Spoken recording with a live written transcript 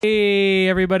Hey,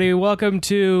 everybody. Welcome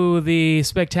to the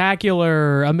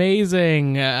spectacular,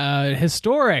 amazing,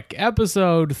 historic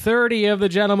episode 30 of the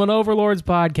Gentlemen Overlords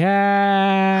podcast.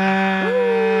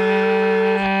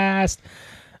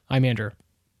 I'm Andrew.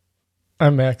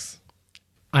 I'm Max.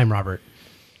 I'm Robert.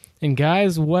 And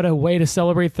guys, what a way to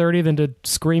celebrate 30 than to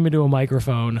scream into a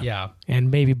microphone. Yeah. And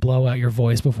maybe blow out your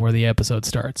voice before the episode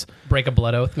starts. Break a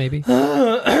blood oath, maybe?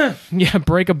 Yeah,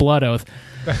 break a blood oath.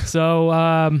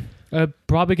 So,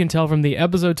 probably can tell from the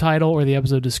episode title or the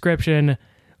episode description,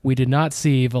 we did not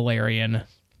see Valerian,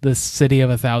 the city of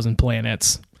 1,000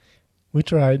 planets. We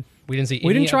tried. We didn't see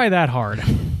We didn't try that hard.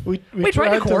 We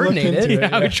tried to coordinate look into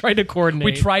it. Yeah, we tried to coordinate.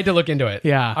 We tried to look into it.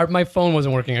 Yeah. My phone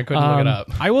wasn't working. I couldn't look it up.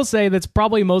 I will say that's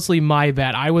probably mostly my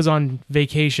bet. I was on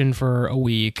vacation for a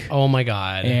week, Oh my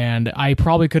God. and I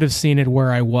probably could have seen it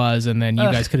where I was, and then you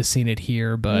guys could have seen it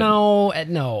here, but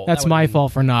No. that's my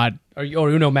fault for not.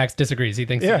 Max disagrees. He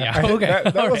thinks, Yeah, okay.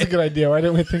 that was a good idea. Why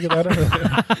didn't we think of that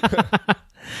earlier?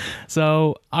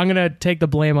 So I'm going to take the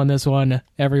blame on this one,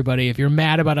 everybody. If you're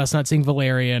mad about us not seeing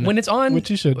Valerian, When it's on, Which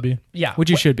you should be. yeah, which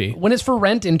you should be. When it's for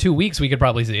rent in 2 weeks, we could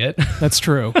probably see it. That's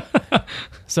true.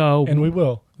 So And we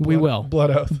will. We will.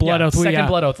 Blood oath. blood Yeah, oath. Second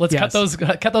blood oath. Let's Yes.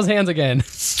 cut those hands again.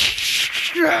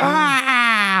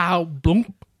 Ah,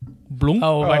 bloom, bloom.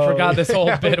 Oh, I forgot this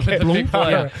whole bit with the big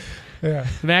blood. Yeah.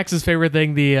 Max's favorite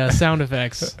thing, the sound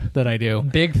effects that I do.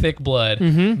 Big thick blood.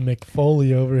 Mm-hmm.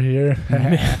 McFoley over here.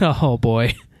 Oh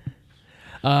boy.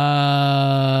 Hi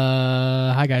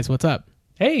guys, what's up?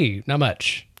 Hey, not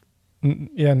much.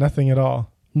 Yeah, nothing at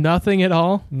all. Nothing at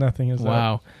all. Nothing is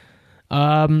up.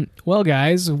 Wow. Well,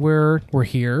 guys, we're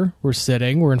here. We're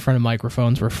sitting. We're in front of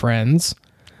microphones. We're friends.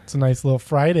 It's a nice little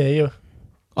Friday.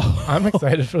 I'm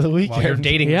excited for the weekend. While you're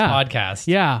dating Yeah. this podcast.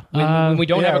 Yeah. When we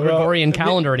don't yeah, have a well, Gregorian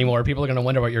calendar anymore, people are going to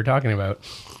wonder what you're talking about.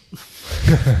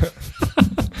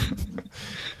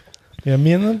 Yeah,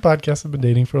 me and the podcast have been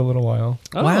dating for a little while.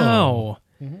 Wow.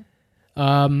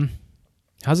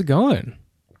 How's it going?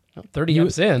 30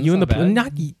 eps in. You and it's the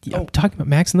not bad. I'm talking about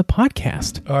Max and the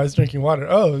podcast. Oh, I was drinking water.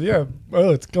 Oh, yeah. Oh,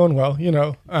 it's going well. You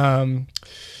know,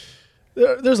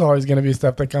 there's always going to be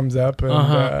stuff that comes up.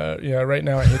 And, yeah, right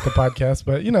now I hate the podcast,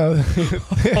 but, you know,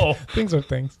 things are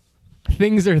things.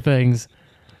 Things are things.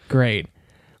 Great.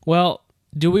 Well,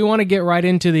 do we want to get right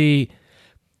into the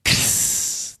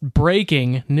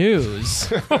breaking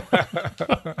news?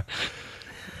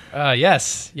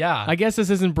 Yes. Yeah. I guess this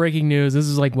isn't breaking news. This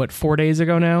is like, what, 4 days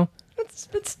ago now? It's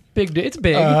big. It's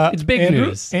big. It's big Andrew,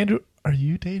 news. Andrew, are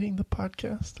you dating the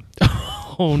podcast?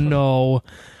 Oh, no.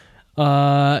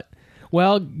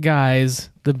 Well, guys,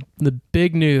 the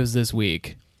big news this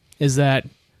week is that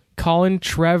Colin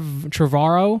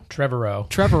Trevorrow?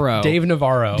 Trevorrow. Dave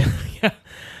Navarro.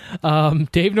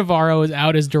 Dave Navarro is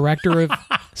out as director of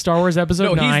Star Wars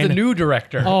Episode 9. He's the new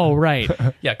director. Oh, right.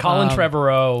 Yeah, Colin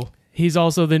Trevorrow. He's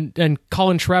also and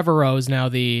Colin Trevorrow is now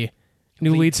the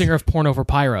new lead singer of Porno for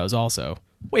Pyros also.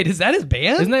 Wait, is that his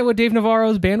band? Isn't that what Dave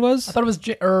Navarro's band was? I thought it was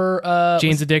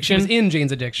Jane's Addiction? It was in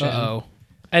Jane's Addiction. Uh-oh.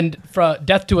 And for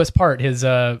Death Do Us Part, his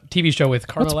TV show with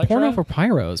Carmen What's Electra? Porno for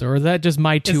Pyros? Or is that just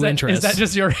my two interests? Is that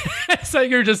just your is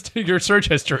that your search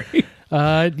history?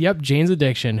 Yep, Jane's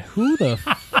Addiction. Who the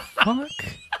fuck?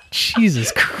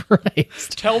 Jesus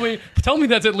Christ. Tell me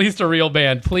that's at least a real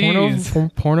band, please.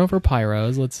 Porno for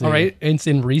Pyros. Let's see. All right, it's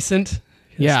in recent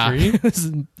history. Yeah.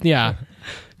 Yeah.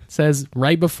 It says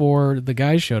right before the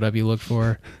guys showed up you looked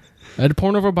for.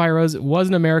 Porno for Pyros was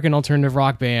an American alternative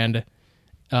rock band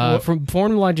formed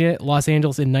in Los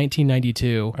Angeles in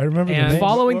 1992. I remember And the name.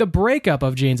 Following the breakup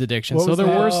of Jane's Addiction. What So was there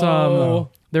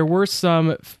that? were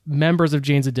some members of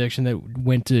Jane's Addiction that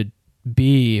went to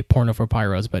be Porno for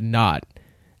Pyros, but not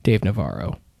Dave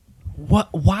Navarro. What?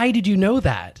 Why did you know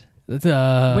that?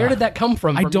 Where did that come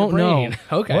from? I your don't know. brain?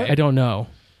 Okay, I don't know.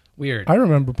 weird. I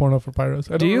remember Porno for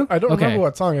Pyros. Do you? I don't Okay. remember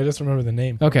what song. I just remember the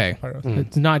name. Okay. Porno for Pyros.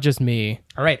 It's not just me.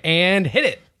 All right, and hit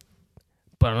it.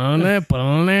 Dun,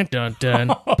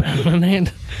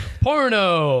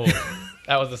 Porno.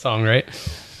 That was the song, right?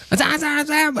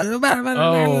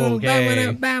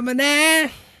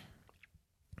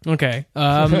 Okay.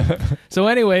 So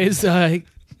anyways,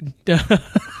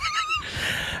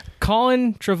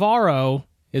 Colin Trevorrow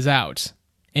is out,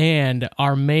 and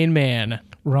our main man,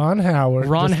 Ron Howard.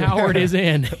 Howard, is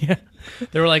in.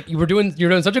 They were like, you're doing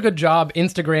such a good job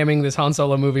Instagramming this Han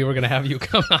Solo movie. We're gonna have you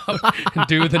come out and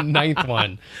do the 9th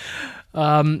one.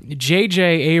 J.J.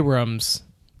 Abrams,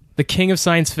 the king of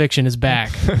science fiction, is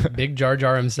back. Big Jar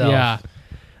Jar himself.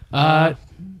 Yeah.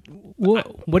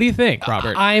 What do you think,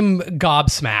 Robert? I'm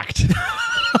gobsmacked.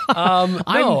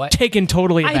 I'm taken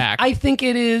totally aback. I think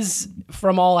it is,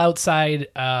 from all outside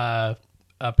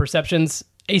perceptions,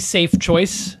 a safe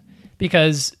choice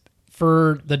because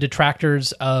for the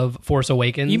detractors of Force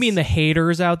Awakens, You mean the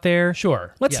haters out there?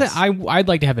 sure? Let's yes. say I'd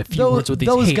like to have a few words with these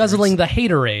those haters. guzzling the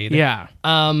haterade. Yeah.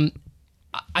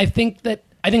 I think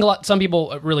some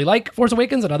people really like Force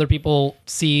Awakens, and other people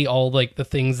see all like the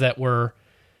things that were,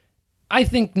 I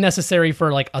think, necessary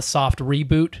for like a soft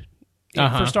reboot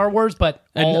for Star Wars, but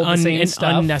all the same an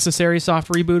stuff. unnecessary soft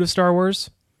reboot of Star Wars.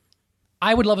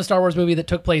 I would love a Star Wars movie that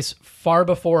took place far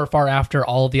before or far after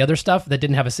all of the other stuff that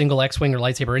didn't have a single X-wing or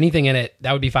lightsaber or anything in it.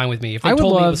 That would be fine with me. If they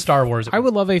told me it was Star Wars, I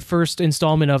would love a first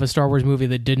installment of a Star Wars movie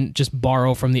that didn't just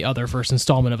borrow from the other first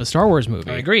installment of a Star Wars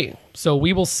movie. I agree. So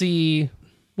we will see.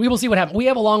 We will see what happens. We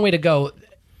have a long way to go.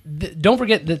 Don't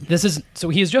forget that this is. So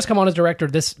he has just come on as director.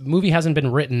 This movie hasn't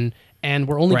been written, and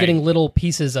we're only Right. getting little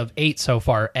pieces of 8 so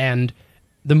far. And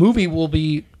the movie will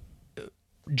be.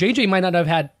 JJ might not have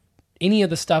had any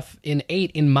of the stuff in 8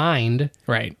 in mind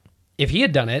Right. if he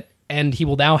had done it, and he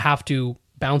will now have to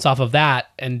bounce off of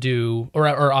that and do or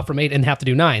off from 8 and have to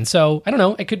do 9. So I don't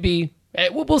know. It could be.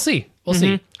 We'll see. We'll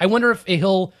see. I wonder if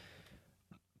he'll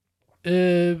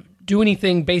do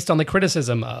anything based on the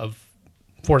criticism of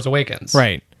Force Awakens.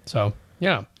 Right. So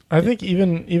yeah. I think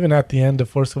even at the end of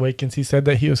Force Awakens, he said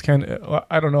that he was kind of,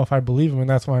 I don't know if I believe him, and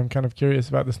that's why I'm kind of curious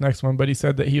about this next one, but he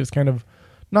said that he was kind of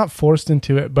not forced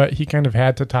into it, but he kind of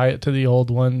had to tie it to the old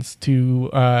ones to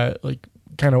like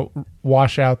kind of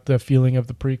wash out the feeling of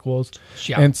the prequels.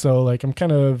 Yeah. And so like I'm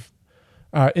kind of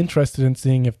interested in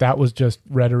seeing if that was just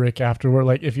rhetoric afterward,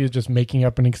 like if he was just making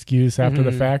up an excuse after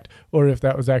the fact, or if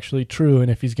that was actually true, and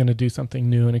if he's going to do something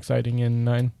new and exciting in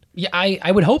 9. Yeah,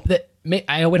 I would hope that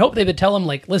I would hope they would tell him,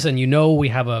 like, listen, we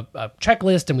have a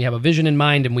checklist and we have a vision in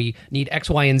mind, and we need X,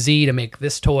 Y, and Z to make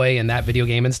this toy and that video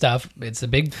game and stuff. It's a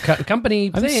big company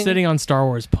I'm thing. sitting on Star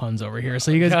Wars puns over here, so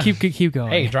you guys keep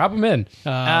going. Hey, drop them in.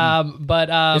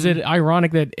 Is it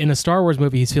ironic that in a Star Wars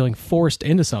movie he's feeling forced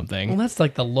into something? Well, that's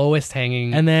like the lowest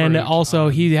hanging. And then fruit. also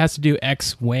he has to do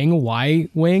X wing, Y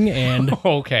wing, and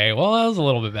Okay, well, that was a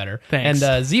little bit better. Thanks.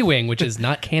 And Z Wing, which is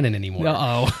not canon anymore.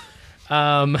 uh-oh.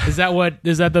 Is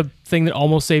that the thing that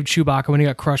almost saved Chewbacca when he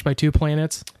got crushed by 2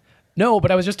 planets? No,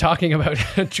 but I was just talking about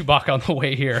Chewbacca on the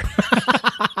way here.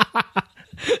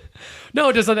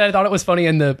 No, just that I thought it was funny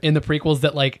in the prequels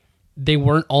that like they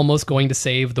weren't almost going to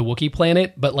save the Wookiee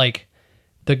planet, but like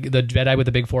the Jedi with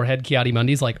the big forehead,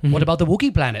 Ki-Adi-Mundi's like, what about the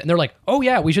Wookiee planet? And they're like, oh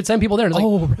yeah, we should send people there. And it's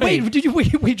like, right.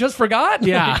 wait, we just forgot?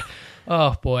 Yeah. Like,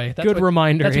 oh boy, Good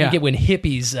reminder, That's what yeah. you get when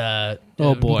hippies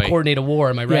boy. coordinate a war.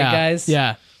 Am I right, Yeah, guys?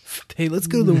 Yeah. Hey, let's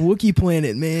go to the Wookiee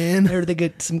planet, man. There they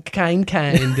get some kind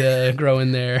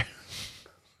growing there.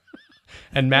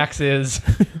 And Max is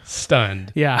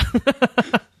stunned. Yeah.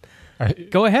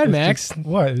 Go ahead, It's Max. just-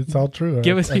 what? It's all true.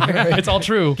 Give us It's all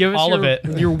true. give us all your, of it.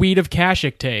 your weed of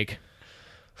Kashyyyk take.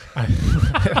 I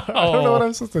don't know what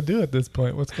I'm supposed to do at this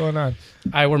point. What's going on?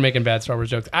 We're making bad Star Wars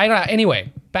jokes.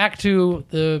 Anyway, back to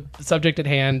the subject at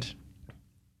hand.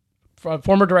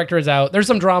 Former director is out. There's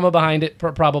some drama behind it,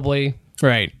 probably.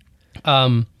 Right.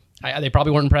 They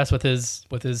probably weren't impressed with his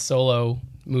solo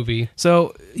movie.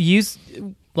 So His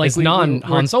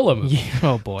non-Han Solo movie. Yeah,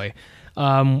 oh boy.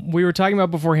 We were talking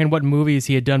about beforehand what movies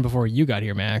he had done before you got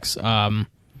here, Max.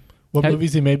 What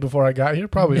movies he made before I got here?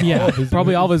 Probably all of his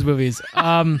probably movies. all of his movies.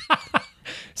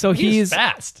 So He's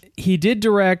fast. he did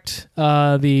direct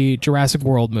the Jurassic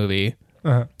World movie.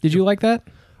 Uh-huh. Did you like that?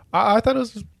 I thought it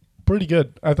was pretty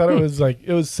good. I thought it was like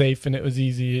it was safe and it was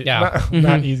easy. Yeah.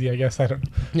 Not easy, I guess. I don't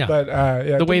know. Yeah. But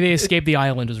yeah, The way they escaped the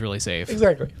island was really safe.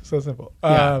 exactly. So simple.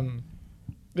 Yeah.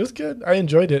 It was good. I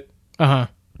enjoyed it. Uh-huh.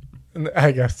 And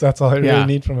I guess that's all I really Yeah.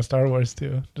 need from a Star Wars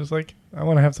too. Just like I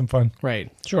want to have some fun.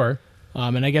 Right. Sure.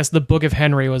 And I guess The Book of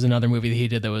Henry was another movie that he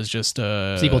did that was just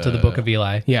Sequel to the Book of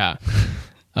Eli. Yeah.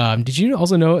 Did you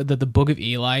also know that the Book of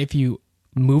Eli, if you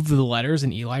move the letters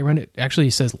in Eli run, it actually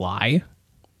says lie?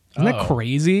 Isn't that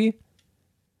crazy?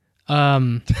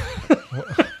 Was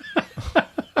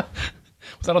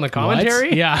that on the commentary?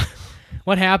 What? Yeah.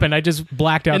 What happened? I just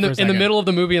blacked out In for a the second. middle of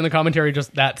the movie, in the commentary,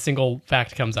 just that single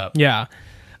fact comes up. Yeah.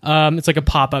 It's like a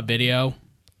pop-up video.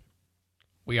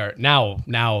 We are now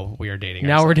we are dating.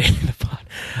 Now we're ourselves. dating the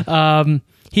pod.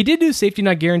 He did do Safety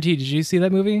Not Guaranteed. Did you see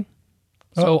that movie?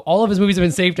 So all of his movies have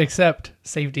been saved except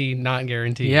Safety Not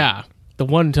Guaranteed. Yeah. The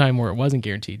one time where it wasn't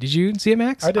guaranteed. Did you see it,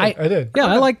 Max? I did. Yeah,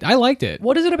 I liked it.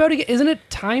 What is it about again? Isn't it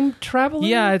time traveling?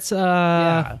 Yeah, it's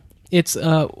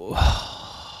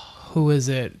who is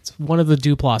it? It's one of the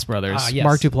Duplass brothers, yes.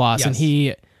 Mark Duplass, Yes. and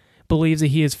he believes that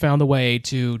he has found a way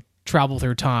to travel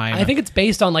through time. I think it's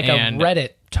based on like a And Reddit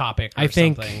topic. Or I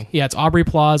think something. yeah, it's Aubrey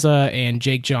Plaza and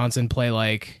Jake Johnson play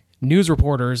like news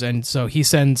reporters, and so he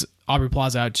sends Aubrey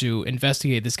Plaza out to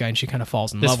investigate this guy, and she kind of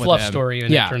falls in This love with him. fluff story,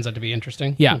 and it turns out to be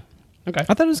interesting. Yeah. Okay.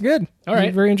 I thought it was good. All It was right.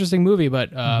 a very interesting movie, but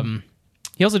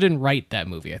he also didn't write that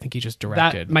movie. I think he just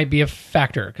directed. That might be a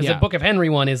factor because Yeah. the Book of Henry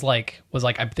one was like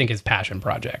I think his passion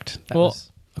project. That Well,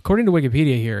 was, according to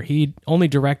Wikipedia here, he only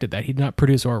directed that. He did not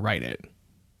produce or write it.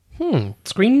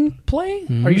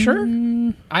 screenplay? Are you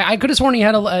sure? I could have sworn he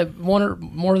had one or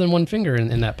more than one finger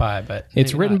in that pie, but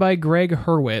It's maybe written not. by Greg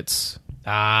Hurwitz.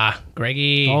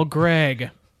 Greggy. Oh, Greg.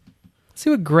 Let's see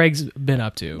what Greg's been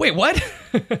up to. Wait, what?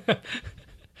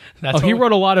 That's He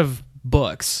wrote a lot of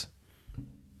books.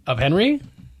 of Henry.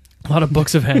 A lot of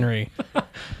books of Henry.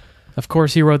 Of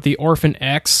course, he wrote The Orphan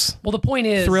X, Well, the point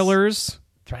is thrillers.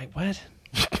 Right? What?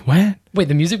 What? Wait,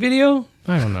 the music video?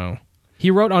 I don't know. He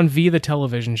wrote on V, the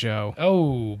television show.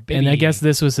 Oh, baby. And I guess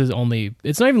this was his only...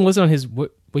 It's not even listed on his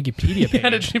Wikipedia page.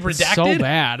 had it It's redacted? so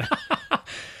bad.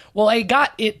 Well,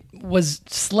 it was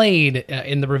slayed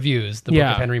in the reviews, the Book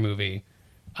Yeah. of Henry movie.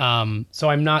 So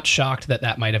I'm not shocked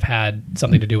that might have had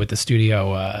something to do with the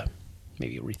studio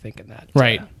maybe rethinking that.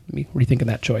 Right. Rethinking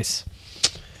that choice.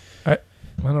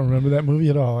 I don't remember that movie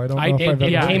at all. I don't know if I've ever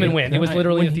It yeah, came and it- went. It was I-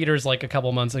 literally when in he- theaters like a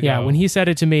couple months ago. Yeah, when he said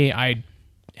it to me, I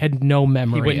had no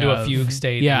memory he went into a of- fugue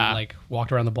state Yeah. and like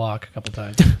walked around the block a couple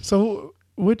times. So,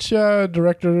 which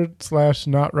director /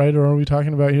 not writer are we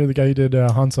talking about here? The guy who did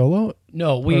Han Solo?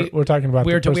 No, Or we're talking about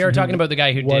we the are person talking who about the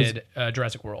guy who was- did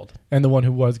Jurassic World. and the one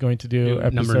who was going to do Do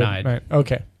episode number 9.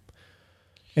 Okay.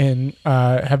 And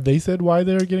have they said why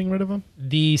they're getting rid of him?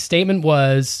 The statement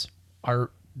was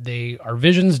our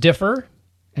visions differ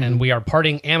and we are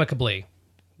parting amicably.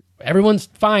 Everyone's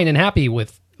fine and happy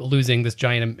with losing this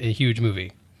giant huge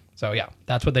movie. So yeah,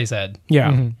 that's what they said.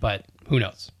 Yeah. But who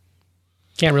knows?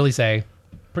 Can't really say.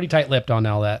 Pretty tight-lipped on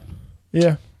all that.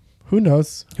 Yeah. Who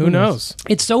knows? Who knows?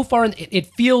 It's so far it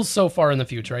feels so far in the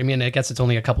future. I mean, I guess it's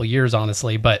only a couple years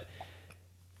honestly, but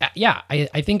yeah,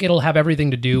 I think it'll have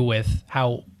everything to do with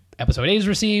how episode 8 is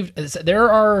received.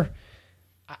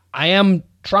 I am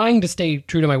trying to stay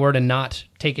true to my word and not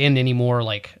take in any more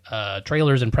like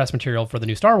trailers and press material for the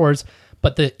new Star Wars,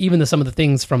 but some of the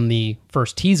things from the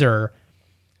first teaser,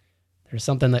 there's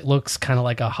something that looks kind of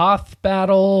like a Hoth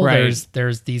battle. Right.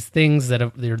 There's these things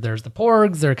that there's the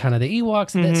Porgs, they're kind of the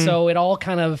Ewoks. So it all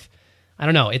kind of, I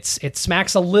don't know. It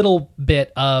smacks a little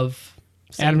bit of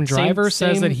Adam Driver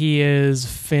says that he is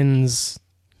Finn's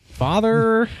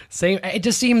father. It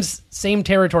just seems same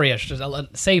territory-ish, just a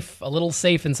little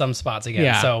safe in some spots again.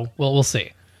 Yeah. So we'll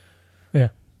see. Yeah.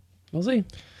 We'll see.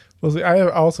 Well, see, I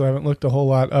also haven't looked a whole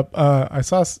lot up. I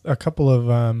saw a couple of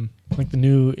like the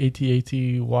new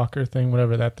AT-AT Walker thing,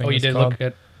 whatever that thing Oh, you is did called. look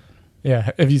at.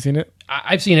 Yeah. Have you seen it?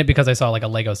 I've seen it because I saw like a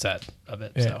Lego set of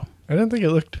it. Yeah. So I didn't think it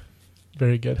looked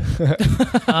very good. I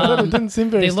thought it didn't seem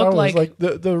very they Star look Wars. like-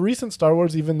 The recent Star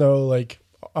Wars, even though like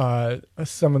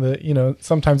some of the,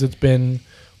 sometimes it's been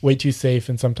way too safe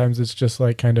and sometimes it's just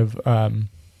like kind of,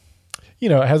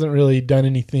 it hasn't really done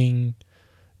anything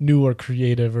new or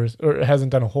creative or it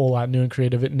hasn't done a whole lot new and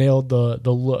creative. It nailed the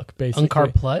look basically.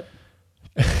 Unkar Plutt.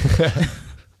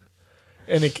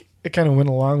 And it kind of went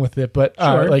along with it. But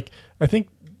Sure. like I think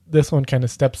this one kind of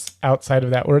steps outside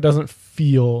of that where it doesn't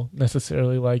feel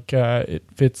necessarily like it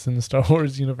fits in the Star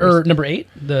Wars universe. Or number 8,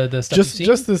 the stuff you've seen?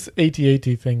 just this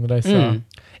AT-AT thing that I saw.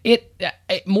 It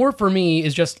more for me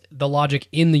is just the logic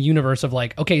in the universe of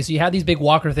like, okay, so you have these big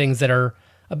walker things that are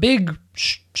a big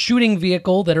shooting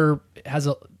vehicle that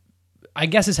I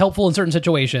guess is helpful in certain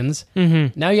situations.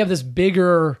 Now you have this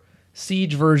bigger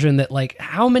siege version that like,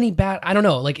 how many I don't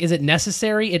know, like, is it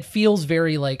necessary? It feels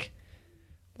very like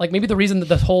maybe the reason that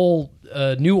the whole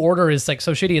New Order is like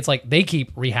so shitty, it's like they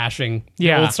keep rehashing the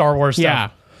Yeah. old Star Wars stuff. Yeah.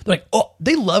 They're like, oh,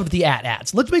 they loved the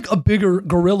AT-ATs. Let's make a bigger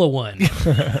gorilla one.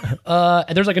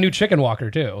 And there's like a new chicken walker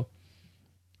too.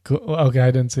 Cool. Okay, I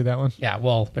didn't see that one. Yeah,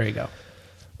 well, there you go.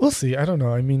 We'll see. I don't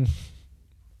know. I mean,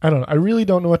 I don't know. I really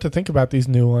don't know what to think about these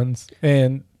new ones.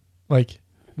 And like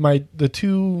the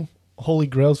two holy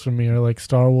grails for me are like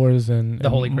Star Wars and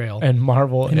Holy Grail. and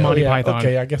Marvel And Monty Python.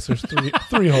 Okay, I guess there's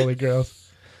three holy grails.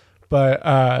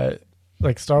 But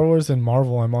like Star Wars and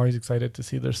Marvel, I'm always excited to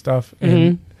see their stuff.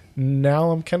 And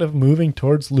now I'm kind of moving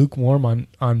towards lukewarm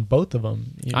on both of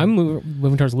them. I'm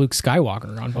moving towards Luke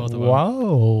Skywalker on both of them.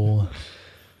 Wow.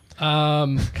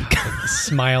 God, the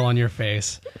smile on your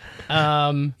face.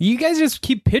 You guys just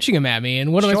keep pitching him at me,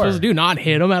 and what am I Sure. supposed to do? Not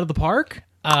hit him out of the park?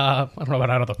 I don't know about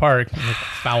out of the park. Like a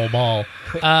foul ball.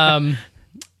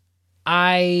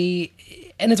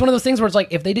 And it's one of those things where it's like,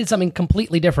 if they did something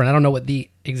completely different, I don't know what the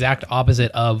exact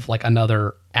opposite of like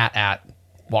another AT-AT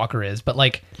walker is, but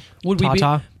like, would we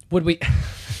Tata?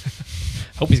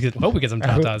 hope we get some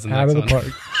tatas in the out next of the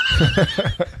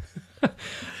one. park.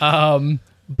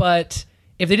 But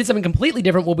if they did something completely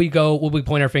different, will we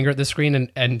point our finger at the screen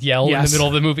and yell in the Yes. middle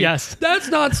of the movie? Yes. That's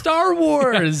not Star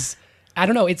Wars. I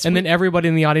don't know. And then everybody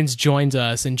in the audience joins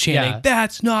us in chanting, Yeah.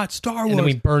 "That's not Star Wars." and then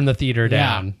we burn the theater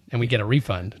down Yeah. and we get a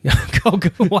refund.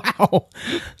 Wow.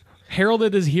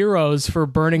 Heralded as heroes for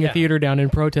burning a theater down in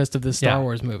protest of this Star Yeah.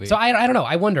 Wars movie. So I don't know.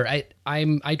 I wonder. I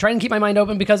try and keep my mind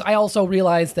open because I also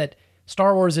realize that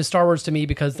Star Wars is Star Wars to me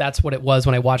because that's what it was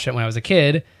when I watched it when I was a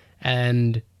kid,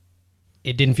 and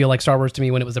it didn't feel like Star Wars to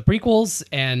me when it was the prequels,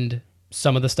 and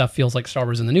some of the stuff feels like Star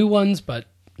Wars in the new ones, but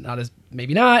not as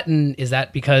maybe not. And is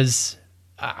that because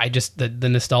I just the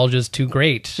nostalgia is too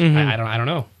great? Mm-hmm. I don't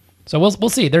know. So we'll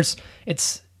see.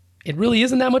 It really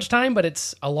isn't that much time, but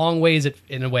it's a long ways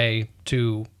in a way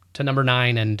to number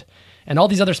 9 and all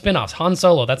these other spin-offs. Han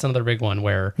Solo, that's another big one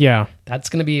where yeah. that's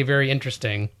going to be very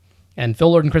interesting. And Phil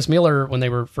Lord and Chris Miller, when they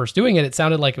were first doing it, it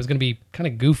sounded like it was going to be kind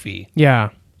of goofy. Yeah.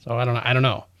 So I don't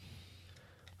know.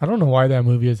 I don't know why that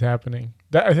movie is happening.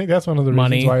 I think that's one of the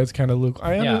Money. reasons why it's kind of Luke.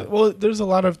 Yeah. Well, there's a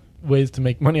lot of ways to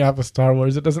make money off of Star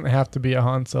Wars. It doesn't have to be a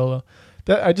Han Solo.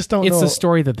 That I just don't It's know. the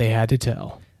story that they had to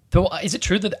tell. Though, is it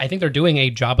true that I think they're doing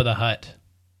a Jabba the Hutt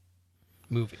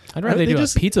movie? I'd rather they They do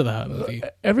just- a Pizza the Hut movie.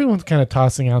 Everyone's kind of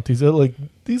tossing out these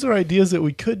these are ideas that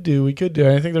we could do. And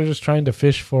I think they're just trying to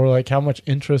fish for like how much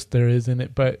interest there is in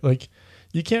it. But like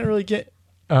you can't really get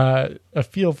a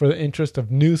feel for the interest of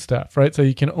new stuff, right? So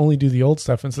you can only do the old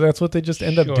stuff, and so that's what they just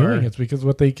end up Sure. doing. It's because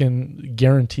what they can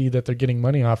guarantee that they're getting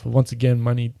money off of. Once again,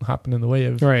 money hopping in the way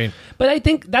of Right. But I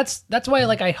think that's why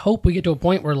like I hope we get to a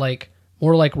point where like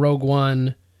more like Rogue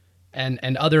One and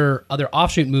other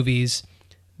offshoot movies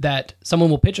that someone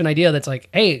will pitch an idea that's like,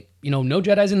 hey, no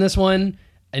Jedis in this one.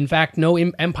 In fact, no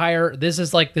Empire. This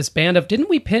is like this band of. Didn't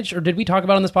we pitch or did we talk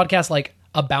about on this podcast like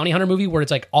a bounty hunter movie where it's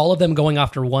like all of them going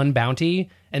after one bounty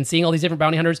and seeing all these different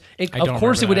bounty hunters? Of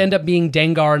course, it would end up being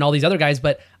Dengar and all these other guys,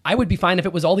 but I would be fine if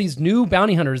it was all these new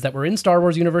bounty hunters that were in Star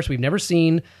Wars universe we've never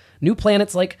seen, new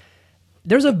planets. Like,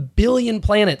 there's a billion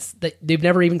planets that they've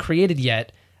never even created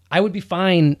yet. I would be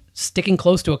fine sticking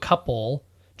close to a couple,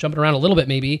 jumping around a little bit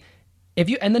maybe. If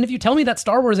you tell me that's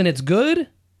Star Wars and it's good,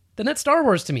 then that's Star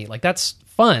Wars to me. Like, that's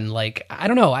fun. Like, I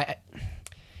don't know.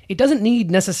 It doesn't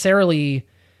need necessarily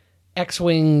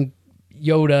X-Wing,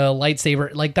 Yoda,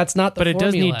 lightsaber. Like, that's not the But it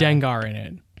does need formula. Dengar in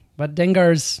it. But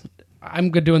Dengar's... I'm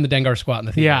good doing the Dengar squat in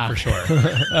the theater, Yeah. for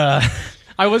sure.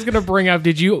 I was gonna bring up.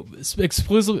 Did you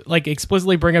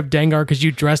explicitly bring up Dengar because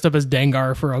you dressed up as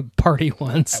Dengar for a party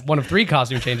once? One of 3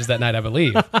 costume changes that night, I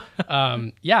believe.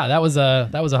 Yeah, that was a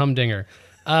humdinger.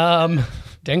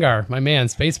 Dengar, my man,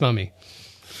 space mummy.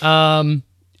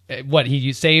 What,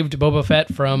 he saved Boba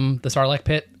Fett from the Sarlacc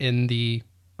pit in the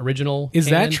original Is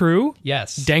that canon? true?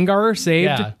 Yes. Dengar saved.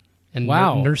 Yeah. And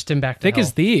Wow. nursed him back to Thick health.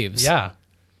 as thieves. Yeah.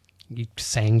 He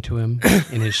sang to him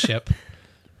in his ship.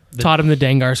 Taught him the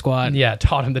Dengar squad. Yeah,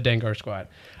 taught him the Dengar squad.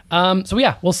 So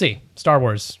yeah, we'll see. Star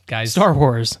Wars, guys. Star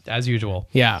Wars. as usual.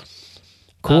 Yeah.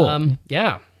 Cool.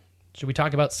 Yeah. Should we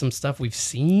talk about some stuff we've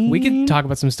seen? We could talk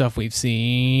about some stuff we've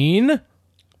seen.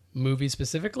 Movies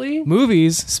specifically,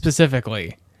 Movies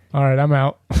specifically. all right, I'm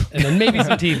out. and then maybe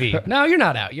some TV. No, you're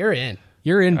not out. You're in.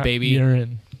 You're in, baby. You're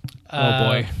in. Oh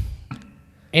boy.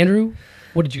 Andrew,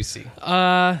 what did you see?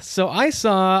 So I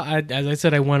saw, as I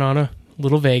said, I went on a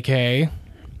little vacay,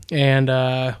 and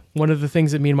one of the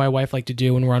things that me and my wife like to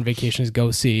do when we're on vacation is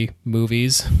go see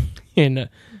movies.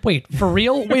 Wait, for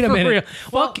real? Wait a For minute. real.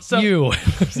 Fuck Well, so- you.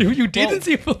 you didn't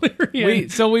see Valerian.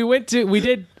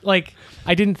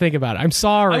 I didn't think about it. I'm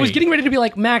sorry. I was getting ready to be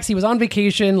like, Max, he was on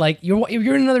vacation. Like, you're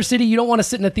in another city. You don't want to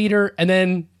sit in a theater. And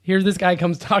then here this guy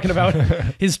comes talking about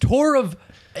his tour of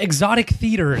exotic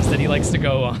theaters that he likes to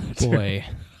go on. Boy,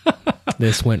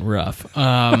 this went rough.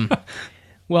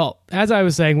 Well, as I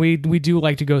was saying, we do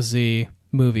like to go see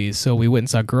movies, so we went and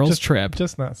saw Girls Trip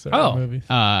Just not certain Oh. movies.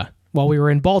 while we were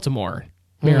in Baltimore,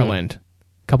 Maryland,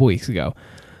 a couple weeks ago.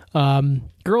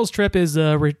 Girls Trip is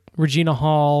Regina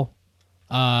Hall,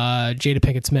 Jada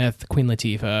Pinkett Smith, Queen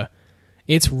Latifah.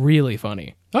 It's really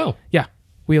funny. Oh, Yeah,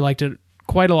 we liked it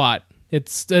quite a lot.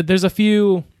 It's there's a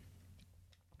few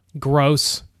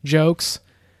gross jokes.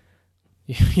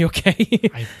 You okay?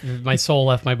 my soul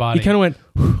left my body. You kind of went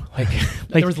like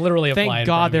there was literally a fly thank in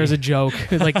God front of there's me. a joke,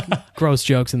 like gross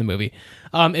jokes in the movie.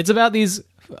 It's about these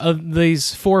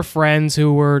 4 friends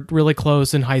who were really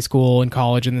close in high school and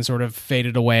college and then sort of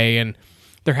faded away, and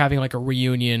they're having like a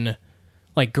reunion,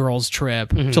 like girls trip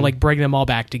to like bring them all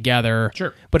back together.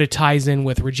 Sure. But it ties in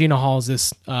with Regina Hall's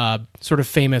this sort of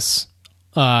famous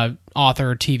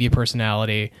author, TV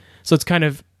personality. So it's kind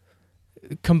of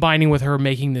combining with her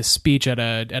making this speech at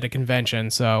a convention.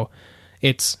 So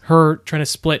it's her trying to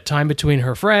split time between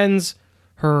her friends,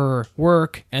 her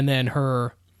work, and then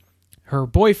her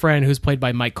boyfriend, who's played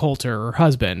by Mike Coulter, her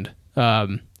husband.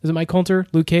 Is it Mike Coulter?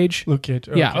 Luke Cage? Luke Cage.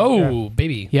 Yeah. Oh,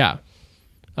 baby. Yeah.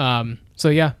 So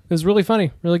yeah, it was really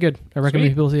funny, really good. I recommend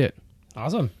Sweet. people see it.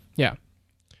 Awesome. Yeah.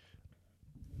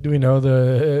 Do we know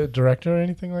the director or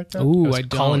anything like that? Ooh, It was I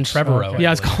don't. Colin Trevorrow. Okay.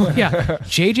 Yeah, it's called. Yeah,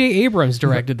 J.J. Abrams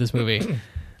directed this movie.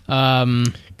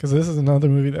 Because this is another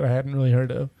movie that I hadn't really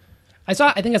heard of. I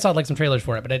think I saw like some trailers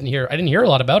for it, but I didn't hear a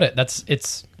lot about it.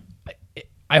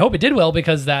 I hope it did well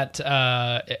because that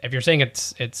if you're saying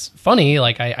it's funny,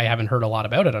 like I haven't heard a lot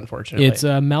about it, unfortunately. It's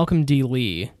Malcolm D.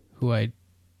 Lee, who I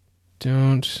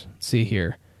don't see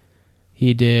here.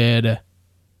 He did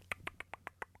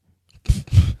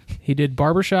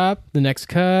Barbershop, The Next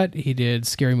Cut. He did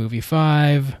Scary Movie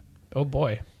 5. oh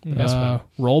boy. That's fun.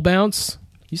 Roll Bounce.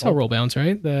 You saw Roll Bounce,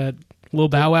 right? The Lil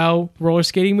Bow Wow roller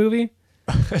skating movie.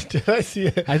 Did I see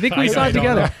it? I think we saw it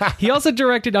together. He also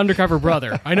directed Undercover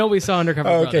Brother. I know we saw Undercover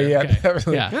Oh, Brother. okay, yeah,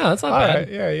 definitely. Yeah. Yeah, that's not All bad.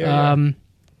 right, yeah.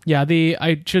 Yeah,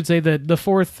 I should say that the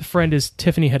fourth friend is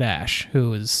Tiffany Haddish,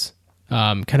 who is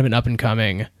kind of an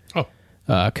up-and-coming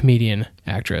comedian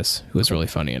actress who is really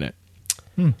funny in it.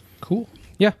 Cool.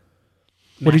 Yeah.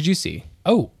 What did you see?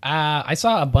 Oh, I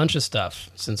saw a bunch of stuff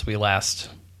since we last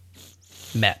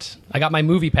met. I got my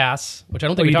movie pass, which I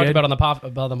don't think we you talked did? about on the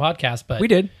podcast, but We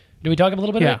did. Did we talk a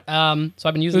little bit Yeah. about it? So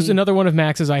I've been using. There's another one of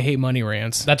Max's I Hate Money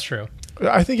rants. That's true.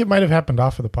 I think it might have happened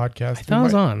off of the podcast. I thought it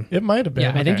was on. It might have been.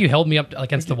 Yeah, I think you held me up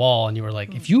against the wall, and you were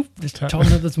like, "If you just talk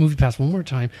about this movie pass one more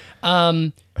time."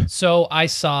 So I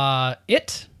saw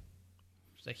it.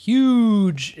 It was a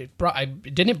huge.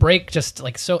 It didn't break. Just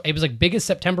like so, it was like biggest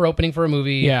September opening for a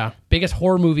movie. Yeah. biggest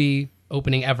horror movie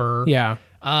opening ever. Yeah.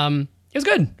 It was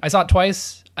good. I saw it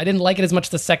twice. I didn't like it as much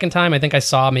the second time. I think I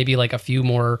saw maybe like a few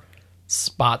more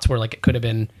spots where like it could have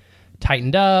been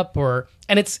tightened up,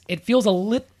 and it feels a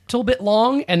little bit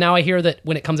long. And now I hear that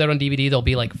when it comes out on DVD, there'll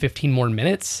be like 15 more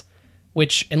minutes,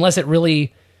 which unless it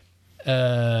really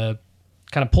kind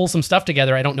of pulls some stuff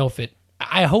together, I don't know if it.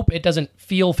 I hope it doesn't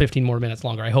feel 15 more minutes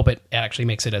longer. I hope it actually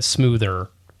makes it a smoother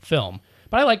film.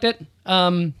 But I liked it.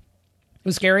 It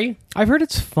was scary. I've heard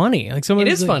it's funny. Like It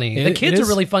is funny. The kids are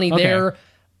really funny. Okay. They're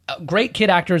great kid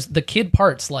actors. The kid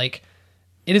parts, like,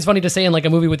 it is funny to say in like a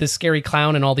movie with this scary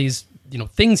clown and all these,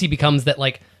 things he becomes that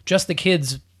like just the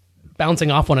kids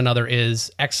bouncing off one another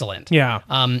is excellent. Yeah.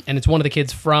 And it's one of the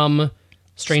kids from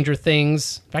Stranger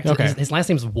Things. In fact, Okay. his last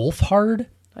name is Wolfhard,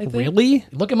 I think. Really?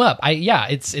 Look him up.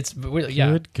 It's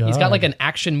yeah. Good He's got God. like an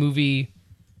action movie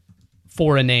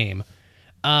for a name.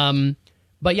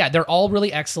 But yeah, they're all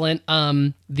really excellent.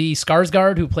 The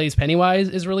Skarsgård who plays Pennywise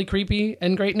is really creepy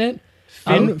and great in it.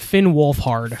 Finn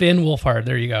Wolfhard. Finn Wolfhard,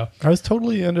 there you go. I was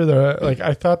totally under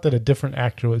I thought that a different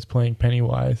actor was playing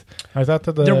Pennywise. I thought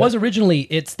that There was originally,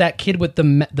 it's that kid with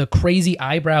the crazy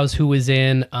eyebrows who was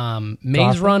in Maze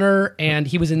Gotham? Runner, and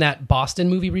he was in that Boston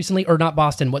movie recently, or not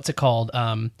Boston, what's it called?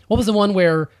 What was the one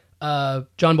where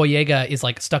John Boyega is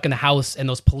like stuck in the house and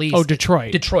those police? Oh,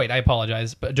 Detroit. Detroit, I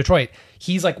apologize, but Detroit.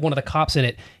 He's like one of the cops in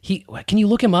it. Can you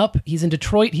look him up? He's in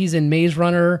Detroit. He's in Maze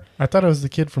Runner. I thought it was the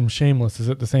kid from Shameless. Is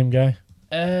it the same guy?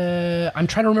 I'm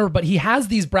trying to remember, but he has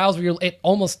these brows where it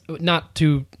almost not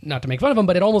to make fun of him,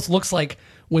 but it almost looks like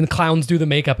when clowns do the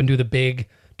makeup and do the big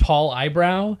tall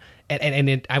eyebrow.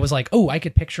 And I was like, oh, I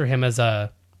could picture him as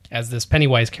this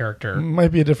Pennywise character. Might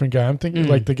be a different guy. I'm thinking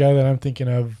like the guy that I'm thinking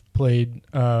of played,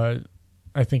 I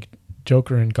think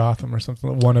Joker in Gotham or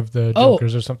something. One of the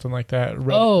Jokers or something like that.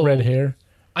 Red hair.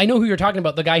 I know who you're talking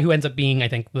about. The guy who ends up being, I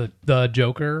think, the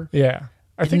Joker. Yeah.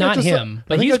 I think Not I just him, saw,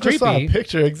 but I think he's I just saw a creepy.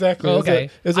 picture exactly. Oh, okay.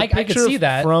 It was a I could picture see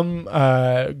that. from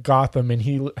Gotham, and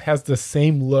he has the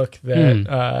same look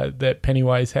that that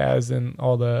Pennywise has in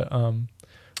all the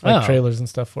trailers and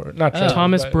stuff for it. Not trailers,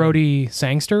 Thomas but, Brody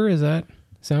Sangster. Is that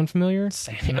sound familiar?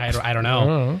 I don't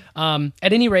know.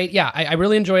 At any rate, yeah, I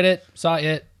really enjoyed it. Saw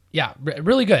it. Yeah,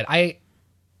 really good.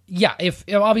 If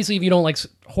obviously if you don't like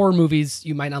horror movies,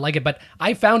 you might not like it, but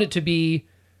I found it to be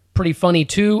pretty funny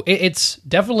too. It's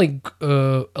definitely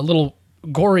a little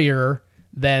gorier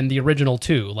than the original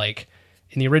too. Like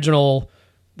in the original,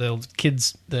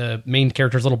 the main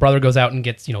character's little brother goes out and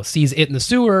gets, sees it in the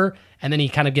sewer, and then he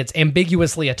kind of gets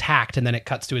ambiguously attacked, and then it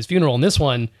cuts to his funeral. In this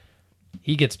one,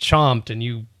 he gets chomped, and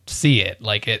you see it.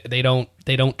 Like they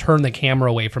don't turn the camera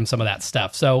away from some of that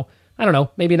stuff. So I don't know,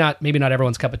 maybe not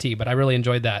everyone's cup of tea, but I really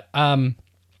enjoyed that. And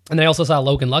I also saw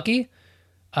Logan Lucky,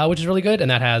 which is really good,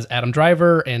 and that has Adam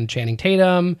Driver and Channing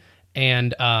Tatum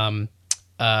and Tom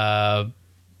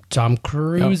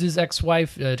Cruise's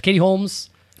ex-wife, Katie Holmes.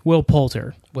 Will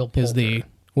Poulter. Will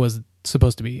was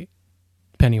supposed to be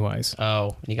Pennywise.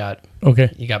 Oh, you got Okay.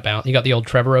 you got the old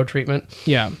Trevorrow treatment.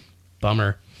 Yeah.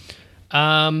 Bummer.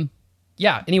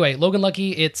 Yeah. Anyway, Logan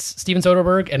Lucky. It's Steven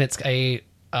Soderbergh, and it's a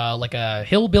like a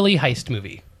hillbilly heist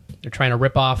movie. They're trying to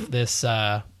rip off this.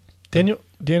 Daniel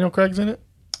Craig's in it?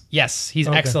 Yes, he's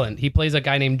Okay. excellent. He plays a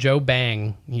guy named Joe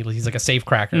Bang. He's like a safe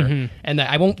cracker. And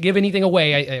I won't give anything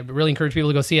away. I really encourage people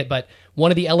to go see it. But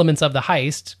one of the elements of the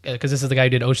heist, because this is the guy who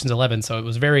did Ocean's 11, so it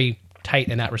was very tight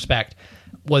in that respect,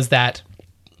 was that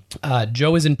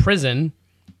Joe is in prison,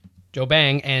 Joe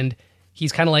Bang, and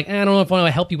he's kind of like, I don't know if I want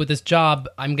to help you with this job.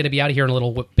 I'm going to be out of here in a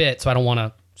little bit, so I don't want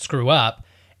to screw up.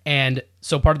 And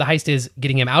so part of the heist is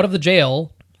getting him out of the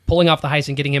jail, pulling off the heist,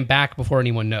 and getting him back before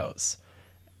anyone knows.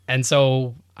 And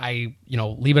so I,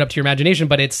 leave it up to your imagination,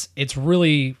 but it's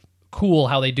really cool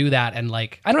how they do that. And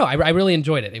like, I don't know, I really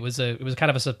enjoyed it. It was kind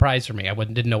of a surprise for me. I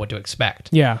didn't know what to expect.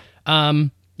 Yeah.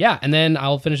 Yeah. And then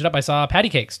I'll finish it up. I saw Patty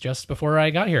Cakes just before I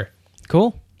got here.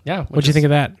 Cool. Yeah. What'd you think of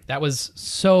that? That was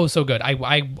so good.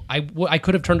 I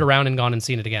could have turned around and gone and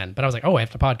seen it again, but I was like, oh, I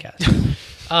have to podcast.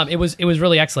 It was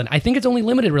really excellent. I think it's only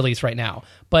limited release right now,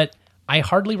 but I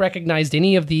hardly recognized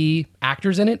any of the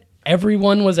actors in it.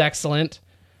 Everyone was excellent.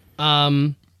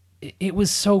 It was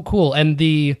so cool, and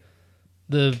the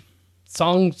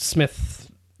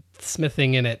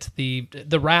smithing in it,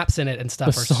 the raps in it and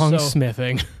stuff The are song so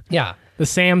smithing. yeah. The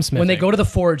Sam Smithing. When they go to the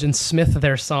forge and smith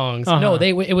their songs, no,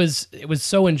 it was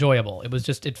so enjoyable. It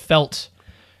just felt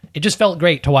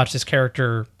great to watch this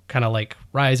character kind of like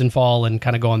rise and fall and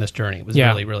kind of go on this journey. It was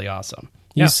really, really awesome.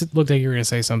 You looked like you were going to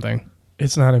say something.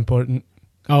 It's not important.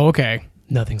 Oh, okay.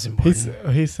 Nothing's important.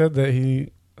 He said that he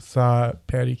saw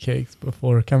Patty Cakes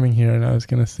before coming here, and I was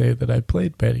going to say that I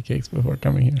played Patty Cakes before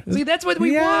coming here. See, that's what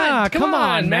we want. Come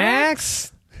on,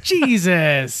 Max.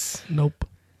 Jesus. Nope.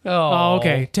 Oh,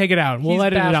 okay. Take it out. We'll He's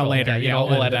edit it out bashful. later. Okay, Yeah, we'll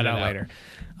we'll edit edit it it out out. later.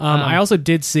 I also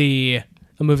did see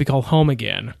a movie called Home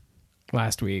Again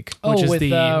last week, which is with,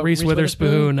 the Reese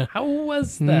Witherspoon. How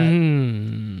was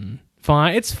that?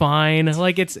 Fine. It's fine.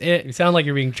 Like You sound like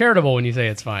you're being charitable when you say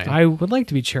it's fine. I would like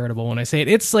to be charitable when I say it.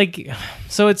 It's like,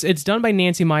 so it's done by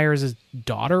Nancy Meyers'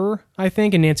 daughter, I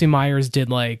think. And Nancy Meyers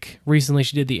recently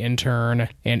she did The Intern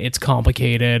and It's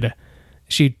Complicated.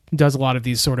 She does a lot of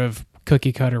these sort of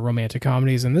cookie cutter romantic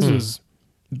comedies. And this was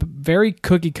very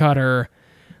cookie cutter.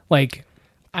 Like,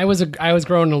 I was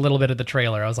growing a little bit at the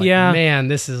trailer. I was like, Yeah. man,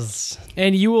 this is...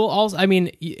 and you will also, I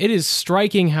mean, it is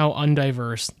striking how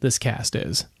undiverse this cast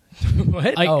is.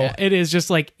 What? Like, it is just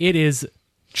like, it is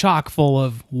chock full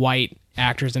of white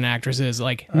actors and actresses.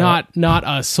 Like, not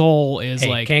a soul is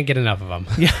Hey, can't get enough of them.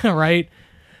 yeah, right.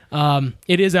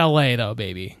 It is LA though,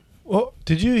 baby. Well,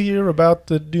 did you hear about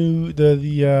the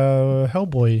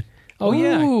Hellboy? Oh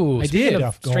yeah, Ooh, I speaking did.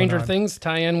 of Going Stranger on. Things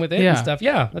tie in with it Yeah. and stuff.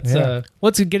 Yeah, that's Yeah.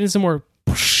 Let's get into some more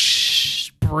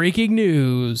breaking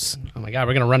news. oh my god,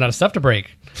 we're gonna run out of stuff to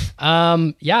break.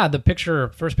 Yeah,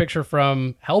 the first picture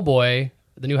from Hellboy,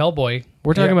 the new Hellboy.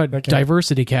 We're talking Yeah, about that can-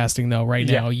 diversity casting though. Right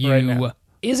Yeah, now, right now.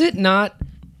 Is it not?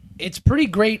 It's pretty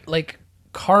great, like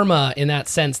karma in that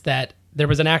sense that there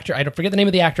was an actor. I don't forget the name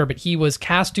of the actor, but he was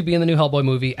cast to be in the new Hellboy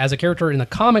movie as a character in the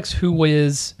comics who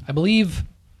was, I believe,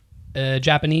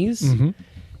 Japanese,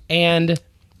 and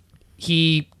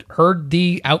he heard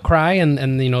the outcry and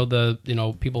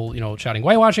the people shouting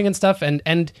whitewashing and stuff,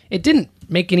 and it didn't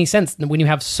make any sense when you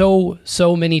have so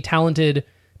many talented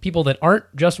people that aren't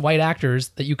just white actors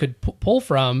that you could pull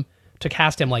from to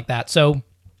cast him like that. So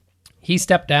he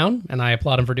stepped down, and I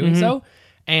applaud him for doing so.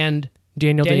 And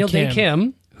Daniel Day Day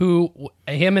Kim, who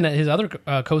him and his other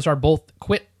co-star both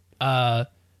quit Hawaii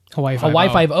Hawaii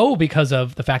Five-0. 5-0 because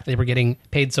of the fact that they were getting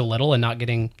paid so little and not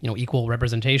getting equal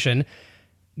representation,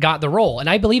 got the role. And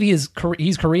I believe he's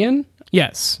Korean.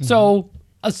 Yes. So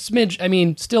a smidge, I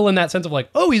mean, still in that sense of like,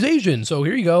 oh, he's Asian, so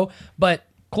here you go. But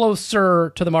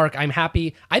closer to the mark. I'm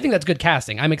happy. I think that's good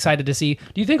casting. I'm excited to see.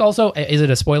 Do you think also, is it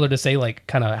a spoiler to say like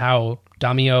kind of how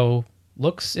Damio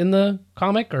looks in the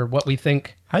comic or what we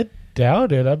think? I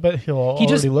doubt it. I bet he'll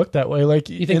already look that way. Like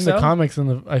think in the so? comics,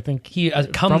 I think He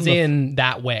comes in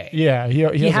that way. Yeah, He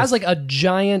has like a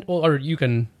giant, or you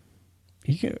can...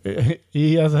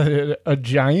 he has a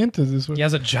giant. Is this what? He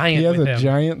has a giant He has with a him.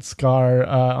 giant scar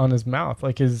on his mouth.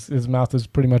 Like his mouth is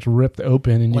pretty much ripped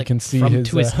open, and Like you can see from his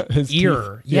to his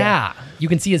ear. teeth. Yeah. You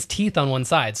can see his teeth on one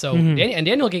side. So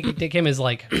Daniel Day Kim is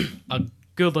like a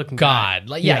Good looking god.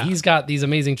 Like he's got these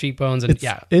amazing cheekbones and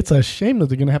It's a shame that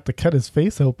they're gonna have to cut his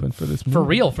face open for this movie. for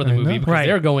real for the I movie know. because Right.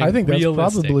 they're going. I think that's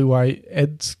realistic. probably why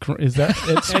Ed is that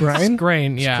Ed Skrein?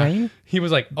 Grain, yeah. Skrein? He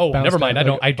was like, "Oh, Bounced never mind.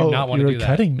 out I do not want to you do were that."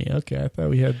 cutting me. Okay, I thought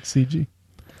we had CG.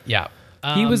 Yeah,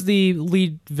 He was the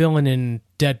lead villain in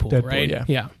Deadpool, Deadpool, right?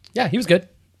 yeah. Yeah, he was good.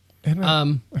 And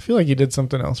I feel like he did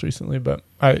something else recently, but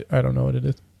I don't know what it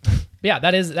is. Yeah,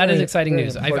 that is exciting Very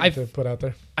news. important to put out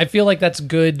there. I feel like that's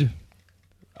good.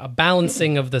 A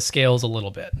balancing of the scales a little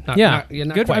bit. Not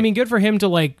good. quite. I mean, good for him to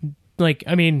like.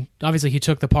 I mean, obviously he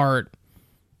took the part.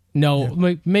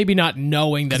 No, maybe not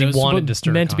knowing that 'Cause it he was wanted to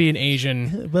stir meant to be an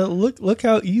Asian. But look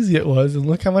how easy it was, and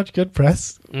look how much good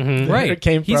press Right.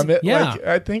 came He's- from it. yeah. Like,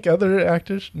 I think other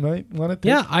actors might want to.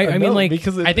 Yeah, I mean, like,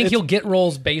 because I think he'll get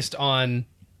roles based on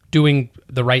doing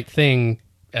the right thing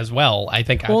as well. I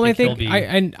think he'll be.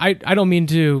 I don't mean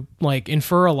to like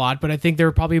infer a lot, but I think there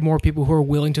are probably more people who are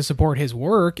willing to support his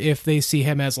work if they see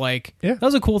him as like, Yeah. that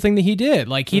was a cool thing that he did.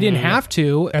 Like he didn't have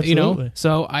to, you know. Absolutely.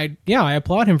 So I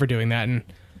applaud him for doing that. And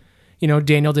you know,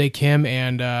 Daniel Day Kim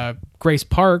and Grace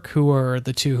Park, who are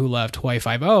the two who left Hawaii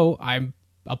Five-0, I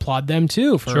applaud them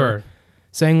too for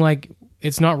saying like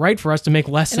it's not right for us to make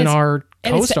less than our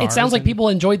And co-stars. it sounds like people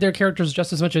enjoyed their characters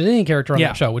just as much as any character on Yeah.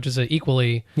 that show, which is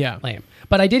equally Yeah. lame.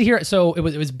 But I did hear. So it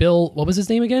was Bill. What was his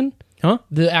name again? Huh?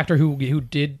 The actor who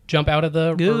did jump out of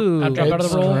the Ooh. jump out of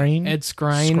the role. Ed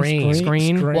Skrine.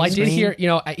 Skrine. Well, I did hear. You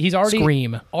know, he's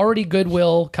already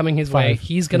goodwill coming his way.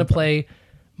 He's going to play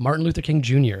Martin Luther King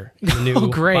Jr. in the new Oh,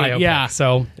 great. biopic. Yeah.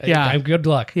 So Yeah. good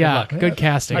luck. Yeah, Good luck. good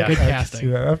casting. I Good can casting. see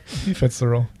that. He fits the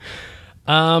role.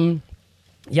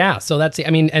 Yeah. So that's. I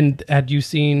mean, and had you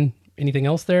seen anything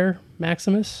else there,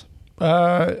 Maximus?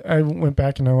 I went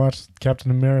back and I watched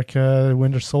Captain America: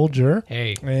 Winter Soldier,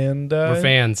 Hey, and we're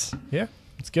fans. yeah,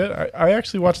 it's good. I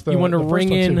actually watched the. You want to the first ring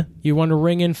one, in. too. You want to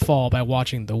ring in fall by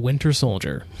watching The Winter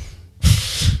Soldier.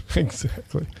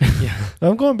 Exactly. Yeah.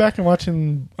 I'm going back and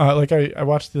watching. I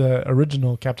watched the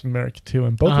original Captain America 2,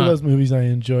 and both of those movies I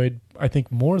enjoyed. I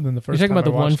think more than the You're first. talking about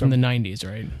the time I one watched from them. the '90s,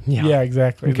 right? Yeah,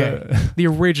 exactly. Okay. The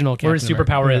original Captain Where his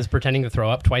superpower America. is pretending to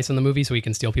throw up twice in the movie so he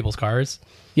can steal people's cars.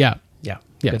 Yeah. Yeah,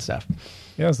 Yeah. good stuff.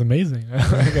 Yeah, it was amazing.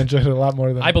 I enjoyed it a lot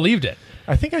more than I believed it.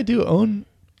 I think I do own.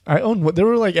 I own. There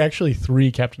were like actually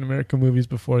 3 Captain America movies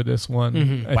before this one.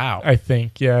 Mhm. Wow. I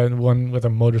think and one with a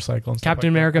motorcycle and stuff.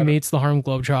 Captain like America that. meets the Harlem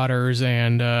Globetrotters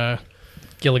and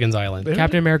Gilligan's Island. Really?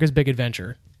 Captain America's Big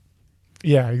Adventure.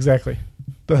 Yeah, exactly.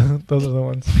 Those are the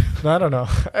ones. No, I don't know.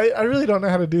 I really don't know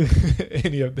how to do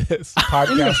any of this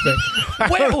podcasting. I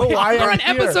don't know why we're I'm on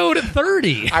here. episode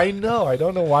 30. I know. I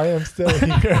don't know why I'm still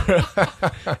here.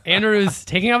 Andrew's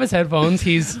taking off his headphones.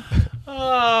 He's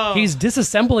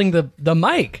disassembling the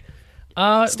mic.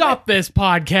 Stop this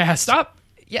podcast. Stop.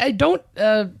 Yeah, don't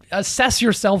assess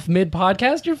yourself mid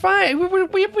podcast. You're fine.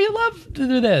 We love to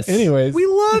do this. Anyways, We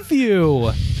love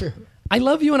you. I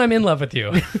love you and I'm in love with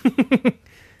you.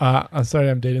 I'm sorry.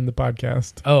 I'm dating the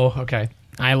podcast. Oh, okay.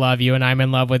 I love you and I'm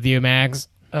in love with you, Max.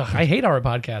 Ugh, I hate how our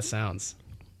podcast sounds.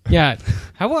 Yeah.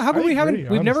 How come we agree, haven't?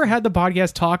 We've never honestly. had the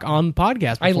podcast talk on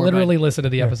podcast before. I literally listen to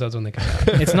the episodes when they come out.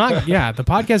 but it's not. Yeah, the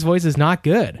podcast voice is not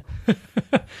good.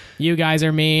 You guys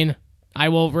are mean. I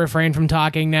will refrain from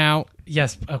talking now.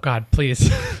 Yes. Oh God,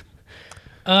 please.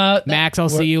 Max, I'll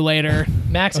see you later.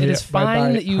 Max, Oh, it yeah. is fine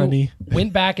Bye-bye, that you honey.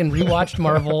 went back and rewatched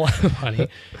Marvel, honey.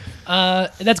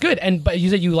 That's good. But you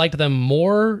said you liked them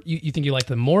more. You think you liked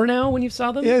them more now when you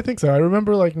saw them? Yeah, I think so. I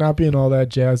remember like not being all that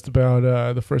jazzed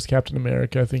about the first Captain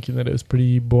America, thinking that it was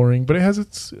pretty boring, but it has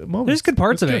its moments. There's good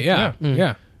parts It's of good, it. Yeah.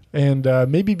 Yeah. And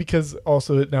maybe because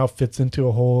also it now fits into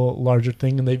a whole larger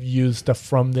thing, and they've used stuff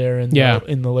from there in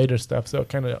in the later stuff, so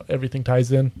kind of everything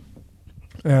ties in.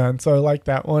 And so I like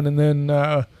that one. And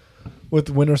then with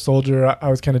Winter Soldier, I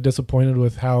was kind of disappointed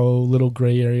with how little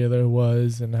gray area there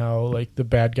was, and how like the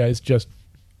bad guys just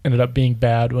ended up being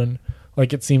bad when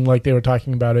like it seemed like they were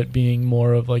talking about it being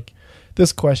more of like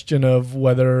this question of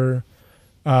whether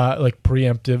like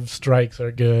preemptive strikes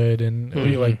are good, and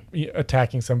like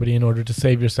attacking somebody in order to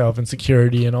save yourself, and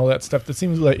security and all that stuff that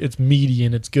seems like it's meaty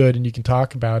and it's good and you can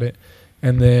talk about it.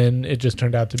 And then it just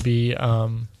turned out to be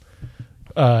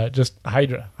just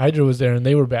Hydra was there and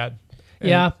they were bad. And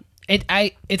Yeah.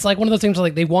 It's like one of those things where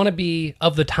like they want to be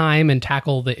of the time and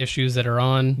tackle the issues that are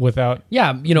on. without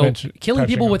Yeah, killing touching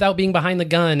people them. without being behind the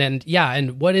gun,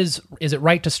 and what is it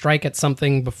right to strike at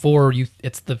something before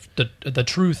it's the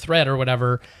true threat or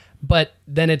whatever? But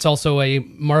then it's also a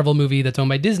Marvel movie that's owned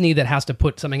by Disney that has to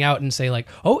put something out and say like,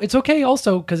 oh, it's okay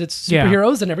also because it's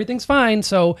superheroes and everything's fine.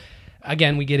 So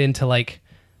again, we get into like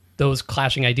those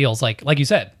clashing ideals, like you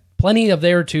said, plenty of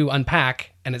there to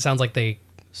unpack, and it sounds like they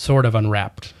sort of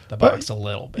unwrapped the box a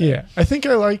little bit. Yeah, I think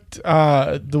I liked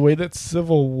the way that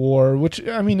Civil War, which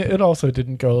I mean, it also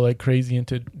didn't go like crazy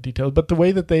into details, but the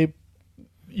way that they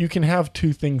you can have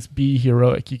two things be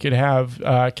heroic. You could have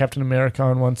Captain America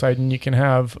on one side, and you can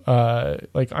have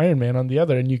like Iron Man on the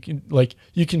other, and you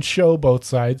can show both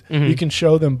sides. Mm-hmm. You can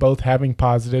show them both having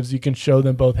positives. You can show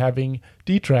them both having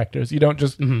detractors. You don't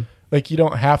just like, you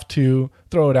don't have to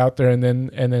throw it out there and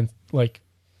then like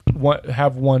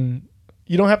have one.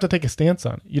 You don't have to take a stance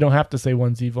on it. You don't have to say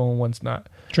one's evil and one's not.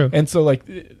 True. And so like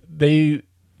they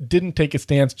didn't take a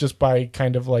stance just by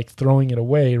kind of like throwing it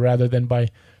away, rather than by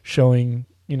showing,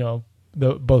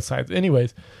 the both sides.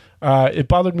 Anyways, it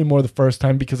bothered me more the first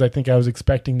time because I think I was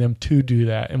expecting them to do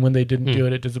that, and when they didn't do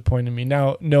it, it disappointed me.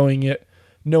 Now, knowing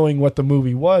what the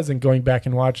movie was and going back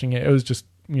and watching it, it was just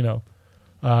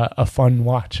a fun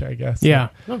watch, I guess. Yeah.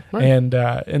 Oh, right.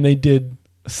 And they did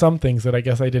some things that I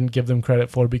guess I didn't give them credit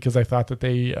for because I thought that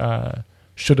they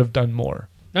should have done more.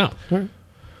 Oh, well,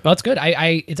 that's good.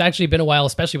 It's actually been a while,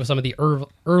 especially with some of the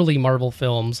early Marvel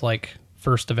films like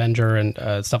First Avenger and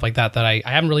stuff like that I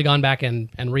haven't really gone back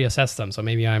and reassessed them. So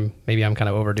maybe I'm kind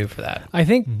of overdue for that. I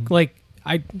think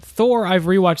Thor. I've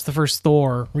rewatched the first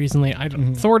Thor recently.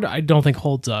 Thor, I don't think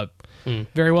holds up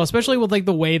very well, especially with like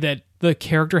the way that the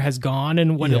character has gone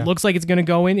and what it looks like it's going to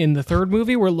go in the third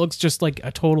movie, where it looks just like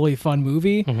a totally fun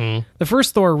movie. The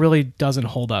first Thor really doesn't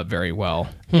hold up very well.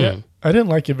 Yeah, I didn't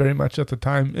like it very much at the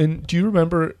time. And do you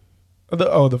remember?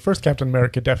 The first Captain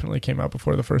America definitely came out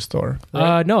before the first Thor.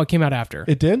 Right? No, it came out after.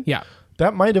 It did? Yeah.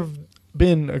 That might have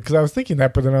been, because I was thinking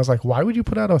that, but then I was like, why would you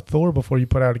put out a Thor before you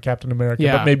put out a Captain America?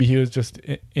 Yeah. But maybe he was just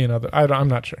in other, I'm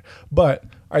not sure. But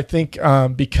I think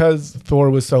because Thor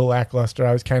was so lackluster,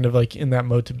 I was kind of like in that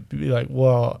mode to be like,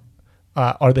 well,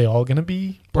 are they all going to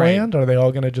be bland? Are they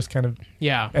all going to just kind of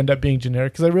end up being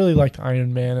generic? Because I really liked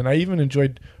Iron Man, and I even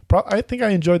enjoyed, I think I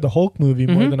enjoyed the Hulk movie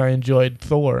more than I enjoyed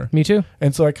Thor. Me too.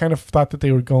 And so I kind of thought that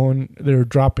they were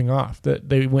dropping off, that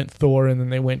they went Thor and then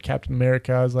they went Captain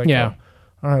America. I was like, oh,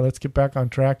 all right, let's get back on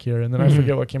track here. And then I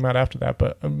forget what came out after that,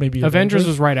 but maybe Avengers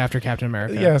was right after Captain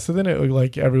America. Yeah, so then it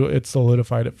like it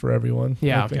solidified it for everyone.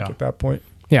 Yeah, I think at that point.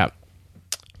 Yeah,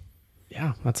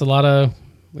 that's a lot of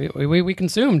we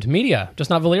consumed media, just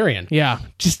not Valerian. Yeah,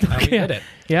 just we did it.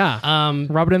 Yeah,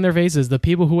 rub it in their faces. The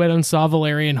people who went and saw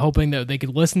Valerian, hoping that they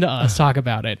could listen to us talk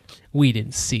about it, we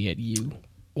didn't see it. You.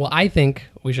 Well, I think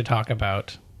we should talk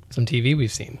about some TV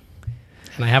we've seen.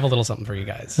 And I have a little something for you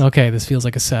guys. Okay, this feels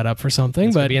like a setup for something,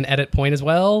 It's but going to be an edit point as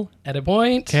well. Edit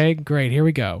point. Okay, great. Here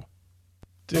we go.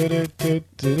 TV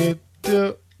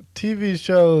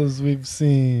shows we've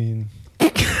seen.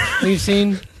 We've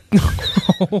seen.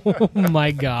 Oh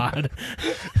my God.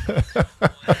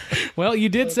 Well, you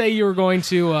did say you were going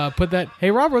to put that.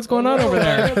 Hey, Robert, what's going on over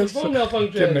there?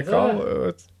 Getting a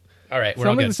call. All right, we're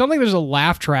all good. Something. There's a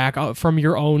laugh track from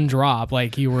your own drop,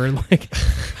 like you were like.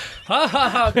 Ha ha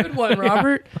ha! Good one,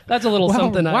 Robert. That's a little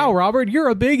something. Wow, Robert, you're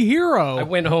a big hero. I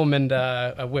went home and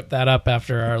I whipped that up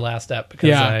after our last step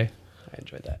because I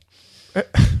enjoyed that.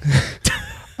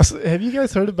 Have you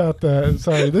guys heard about the?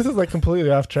 Sorry, this is like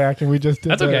completely off track, and we just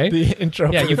did the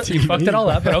intro. Yeah, you fucked it all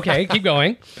up, but okay, keep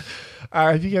going.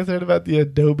 Have you guys heard about the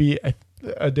Adobe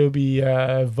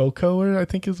vocoder? I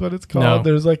think is what it's called. No.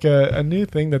 There's like a new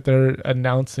thing that they're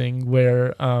announcing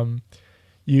where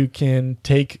you can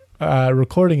take a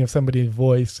recording of somebody's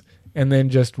voice and then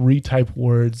just retype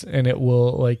words, and it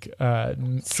will like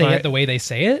say it the way they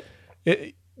say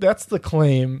it. That's the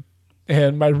claim.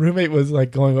 And my roommate was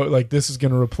like going like, this is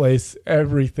going to replace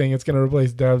everything. It's going to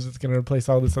replace devs. It's going to replace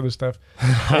all this other stuff.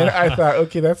 And I thought,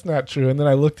 okay, that's not true. And then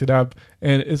I looked it up,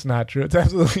 and it's not true. It's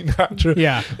absolutely not true.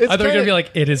 Yeah. I thought you were going to be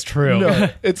like, it is true. No,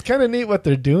 it's kind of neat what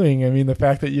they're doing. I mean, the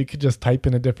fact that you could just type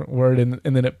in a different word and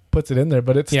then it puts it in there,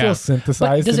 but it's still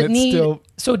synthesized. But does and it need, still.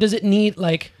 So does it need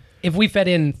like, if we fed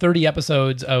in 30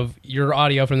 episodes of your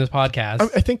audio from this podcast,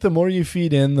 I think the more you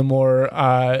feed in, the more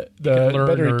the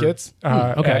better it gets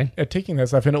at taking that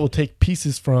stuff, and it will take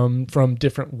pieces from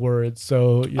different words.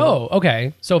 So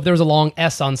okay. So if there was a long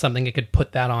S on something, it could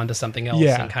put that onto something else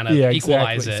and kind of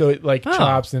equalize it. So it like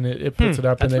chops and it puts it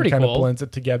up and then kind of blends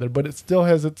it together. But it still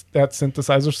has that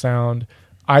synthesizer sound,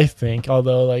 I think.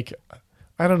 Although like,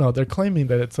 I don't know. They're claiming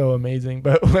that it's so amazing,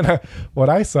 but what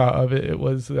I saw of it, it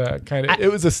was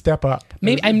it was a step up.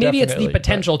 Maybe it's the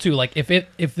potential too. Like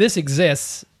if this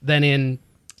exists, then in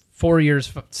 4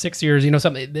 years, 6 years,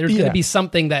 something there's going to be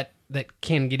something that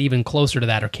can get even closer to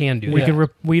that or can do.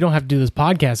 We don't have to do this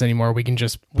podcast anymore. We can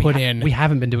just put in. We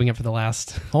haven't been doing it for the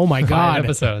last oh my god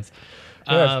episodes.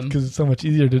 Because it's so much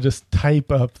easier to just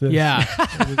type up this,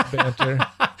 this banter.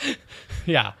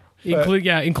 Yeah.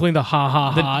 Including the ha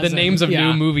ha ha. The names of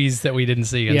new movies that we didn't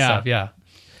see and stuff. Yeah.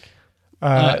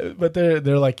 But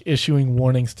they're like issuing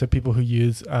warnings to people who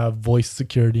use voice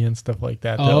security and stuff like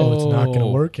that. It's not going to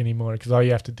work anymore because all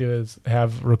you have to do is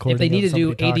have recording. If they need to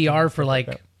do ADR for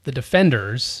like the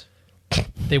Defenders,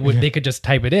 they could just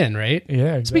type it in, right?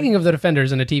 Yeah. Exactly. Speaking of the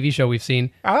Defenders in a TV show we've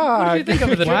seen, what did you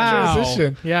think of the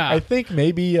transition? Yeah, I think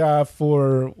maybe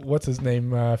for what's his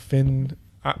name, Finn.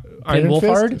 Finn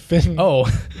Wolfhard? Finn. Oh,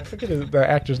 I forget the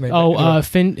actor's name.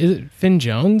 Finn. Is it Finn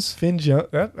Jones? Finn Jones.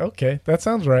 Okay, that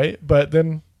sounds right. But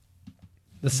then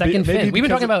the second Finn. We've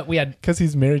been talking about because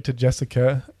he's married to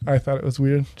Jessica. I thought it was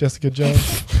weird. Jessica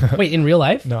Jones. Wait, in real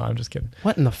life? No, I'm just kidding.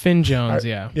 What in the Finn Jones?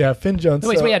 Yeah, Finn Jones. No,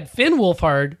 wait, so we had Finn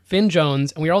Wolfhard, Finn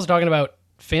Jones, and we were also talking about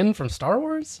Finn from Star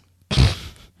Wars.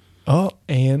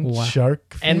 And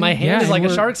Shark. Fin? And my hand is like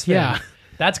a shark's fin. Yeah,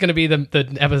 that's going to be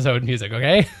the episode music.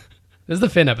 Okay. This is the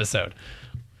Finn episode.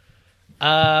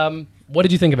 What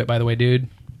did you think of it, by the way, dude?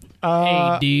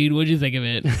 hey, dude, what'd you think of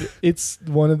it? It's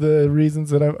one of the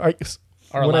reasons that I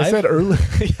said earlier,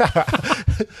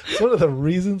 it's one of the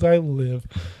reasons I live.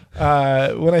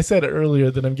 When I said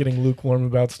earlier that I'm getting lukewarm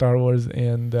about Star Wars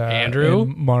and Andrew?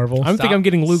 and Marvel, I think I'm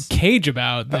getting Luke Cage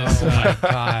about this. Oh my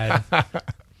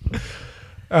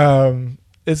god!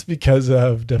 It's because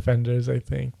of Defenders. I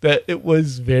think that it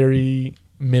was very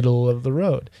middle of the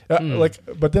road.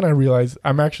 But then I realized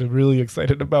I'm actually really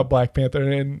excited about Black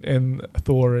Panther and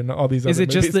Thor and all these. Is other it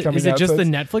just movies coming out. the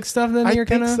Netflix stuff? Then I you're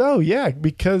think kind of so. Yeah,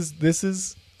 because this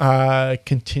is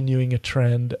continuing a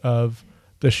trend of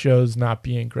the shows not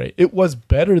being great. It was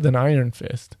better than Iron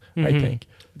Fist, I think.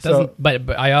 But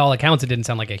by all accounts, it didn't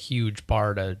sound like a huge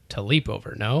bar to leap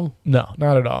over. No, not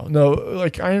at all. No,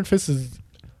 like Iron Fist is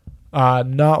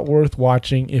not worth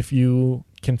watching if you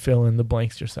can fill in the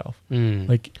blanks yourself.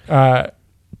 Like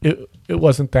it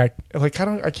wasn't that like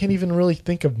I can't even really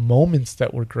think of moments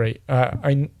that were great.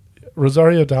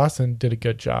 Rosario Dawson did a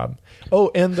good job. Oh,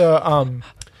 and the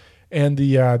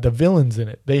villains in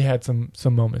it, they had some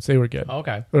moments. They were good.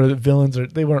 Okay. Or the villains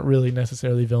they weren't really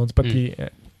necessarily villains, but you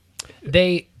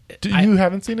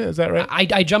haven't seen it? Is that right?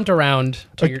 I jumped around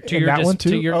to that one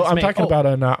too. I'm talking about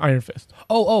an Iron Fist.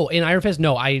 In Iron Fist,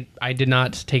 no, I did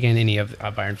not take in any of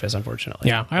Iron Fist, unfortunately.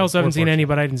 Yeah, I also haven't seen any,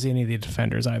 but I didn't see any of the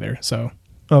Defenders either. So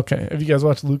okay, have you guys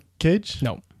watched Luke Cage?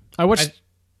 No, I watched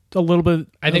a little bit.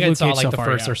 I think I saw Cage like so the far,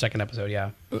 first or second episode.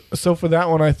 Yeah. So for that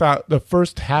one, I thought the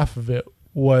first half of it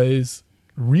was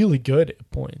really good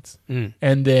at points, and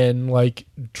then like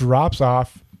drops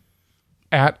off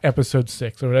at episode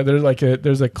 6 or whatever.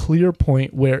 There's a clear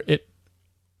point where it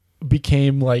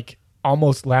became like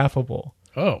almost laughable.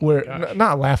 Oh, where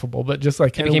not laughable, but just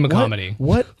like it became a comedy.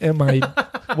 What am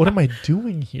I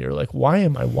doing here? Like, why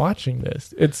am I watching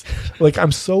this? It's like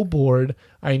I'm so bored.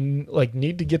 I like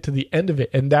need to get to the end of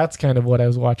it, and that's kind of what I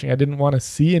was watching. I didn't want to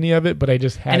see any of it, but I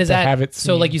just had to have it seen.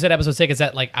 So, like you said, episode 6 is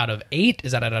that like out of 8?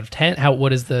 Is that out of 10?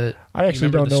 What is the? I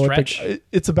actually don't know stretch?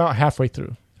 it's about halfway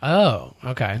through. Oh,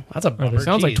 okay, that's a bummer.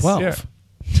 Sounds like 12. Yeah.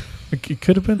 It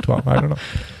could have been 12. I don't know.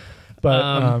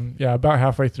 But about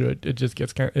halfway through it just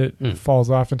gets falls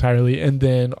off entirely, and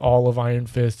then all of Iron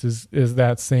Fist is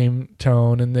that same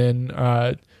tone, and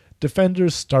then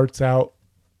Defenders starts out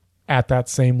at that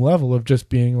same level of just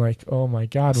being like, oh my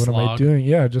god, what am I doing?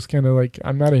 Yeah, just kind of like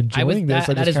I'm not enjoying this.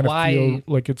 I just kind of feel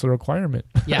like it's a requirement.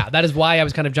 Yeah, that is why I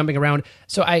was kind of jumping around.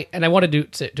 So I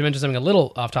wanted to mention something a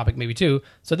little off topic maybe too.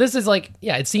 So this is like,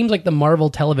 yeah, it seems like the Marvel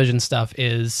television stuff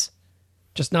is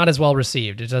just not as well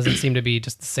received. It doesn't seem to be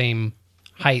just the same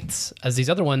heights as these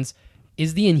other ones.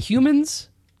 Is the Inhumans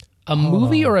a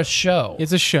movie or a show?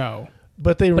 It's a show.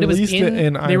 But they released it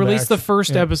in IMAX. They released the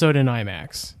first episode in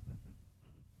IMAX.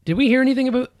 Did we hear anything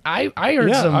about? I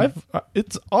heard some.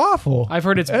 It's awful. I've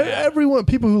heard it's bad. Everyone,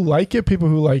 people who like it, people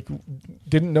who like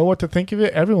didn't know what to think of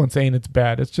it. Everyone's saying it's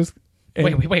bad. It's just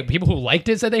wait. People who liked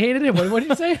it said they hated it. What did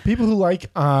you say? People who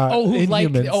like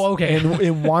Inhumans okay,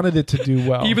 and wanted it to do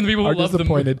well. Even the people who love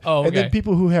disappointed. Oh, okay. And then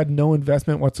people who had no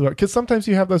investment whatsoever. Because sometimes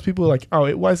you have those people who are like, oh,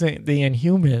 it wasn't the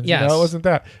Inhumans. Yes. It wasn't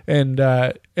that.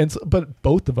 But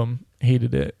both of them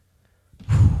hated it.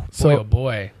 So,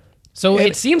 boy. So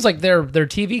it seems like their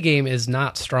TV game is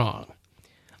not strong.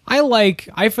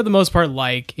 I for the most part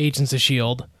like Agents of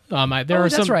S.H.I.E.L.D. There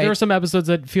are some episodes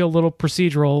that feel a little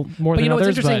procedural more than others.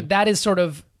 What's interesting? That is sort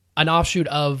of an offshoot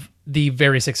of the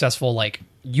very successful like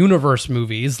universe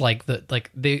movies,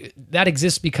 that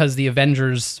exists because the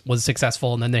Avengers was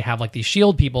successful, and then they have like these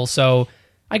S.H.I.E.L.D. people. So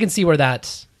I can see where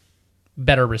that's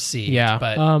better received. Yeah,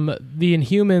 but the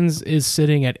Inhumans is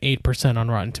sitting at 8% on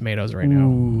Rotten Tomatoes right now.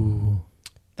 Ooh.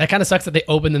 That kind of sucks that they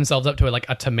open themselves up to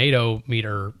a tomato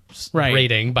meter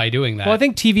rating by doing that. Well, I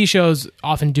think TV shows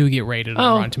often do get rated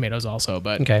on Rotten Tomatoes also,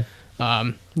 but okay.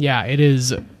 Yeah, it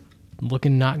is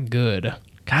looking not good.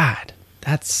 God,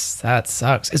 that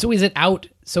sucks. So is it out?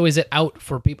 So is it out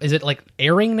for people? Is it like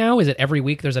airing now? Is it every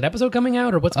week there's an episode coming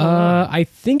out, or what's going on? I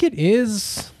think it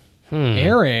is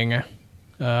airing.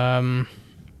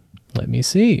 Let me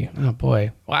see. Oh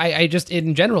boy. Well, I just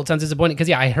in general it sounds disappointing because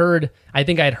I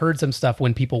think I had heard some stuff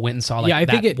when people went and saw like I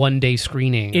think that 1 day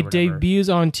screening. It debuts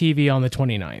on TV on the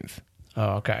 29th.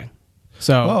 Oh, okay.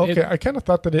 So Oh, okay. I kind of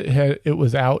thought that it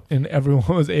was out and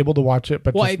everyone was able to watch it,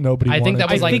 but Well, just nobody. I think that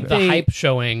wanted was to. like the hype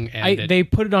showing. And they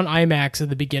put it on IMAX at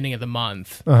the beginning of the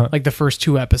month, Uh-huh. like the first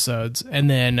 2 episodes, and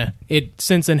then it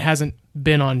since then hasn't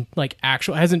been on like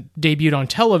hasn't debuted on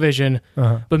television,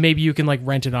 but maybe you can like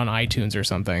rent it on iTunes or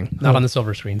something. not on the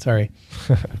silver screen. Sorry.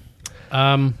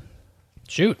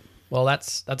 Shoot. Well,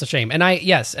 that's a shame. And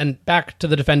and back to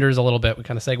the Defenders a little bit. We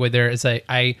kind of segued there.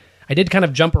 I did kind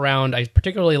of jump around. I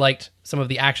particularly liked some of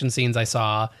the action scenes I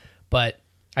saw, but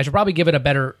I should probably give it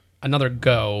another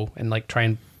go and like try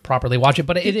and properly watch it.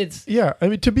 But it's Yeah, I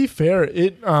mean, to be fair,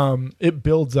 it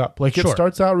builds up. Like Sure. it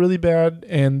starts out really bad,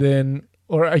 and then,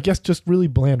 or I guess just really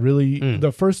bland. Really,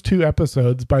 the first 2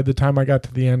 episodes. By the time I got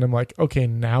to the end, I'm like, okay,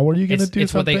 now are you going to do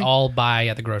it's something? what they all buy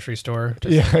at the grocery store.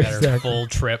 Just Yeah, their exactly. full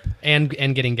trip and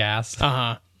getting gas.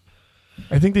 Uh-huh.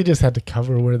 I think they just had to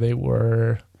cover where they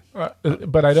were.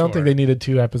 But I don't Sure. think they needed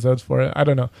 2 episodes for it. I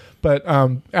don't know. But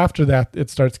after that, it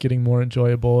starts getting more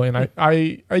enjoyable, and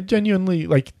I genuinely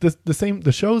like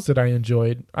the shows that I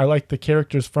enjoyed. I like the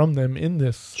characters from them in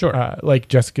this. Sure. Like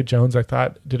Jessica Jones, I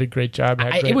thought did a great job.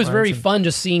 Had It great was very lines, and- fun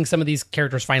just seeing some of these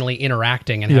characters finally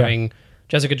interacting and Yeah. having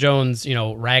Jessica Jones,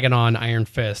 ragging on Iron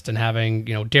Fist, and having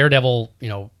Daredevil,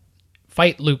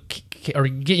 fight Luke or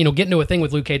get into a thing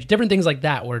with Luke Cage, different things like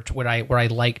that. Where I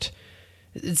liked.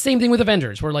 Same thing with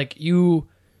Avengers, where like even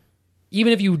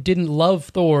if you didn't love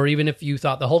Thor, even if you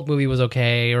thought the Hulk movie was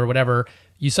okay or whatever,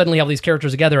 you suddenly have these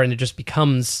characters together, and it just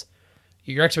becomes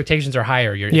your expectations are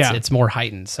higher. It's more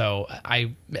heightened. So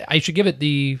I should give it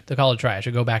the college try. I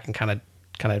should go back and kind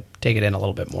of take it in a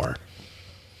little bit more.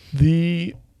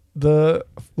 The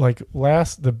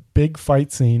big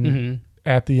fight scene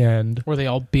at the end. Where they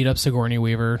all beat up Sigourney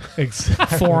Weaver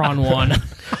Exactly.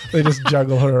 4-on-1. They just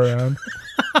juggle her around.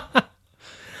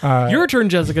 Your turn,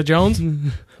 Jessica Jones.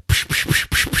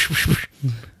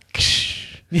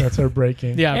 That's her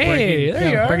breaking. Yeah, Hey,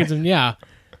 there you are. breaking some. Yeah,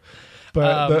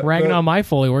 But ragging on my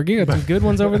Foley work. You got some good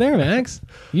ones over there, Max.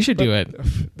 You should do it.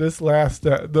 this last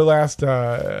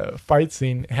fight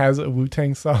scene has a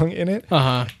Wu-Tang song in it.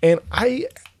 Uh-huh. And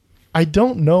I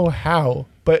don't know how,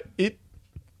 but it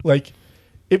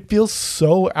feels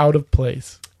so out of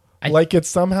place. Like it's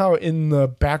somehow in the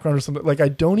background or something. Like I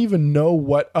don't even know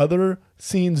what other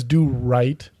scenes do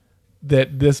right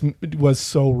that this was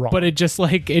so wrong. But it just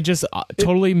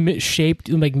totally misshaped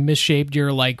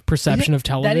your like perception of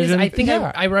television. That is, I think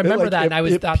I remember that, and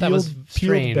I thought that was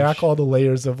strange. Peeled back all the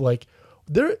layers of like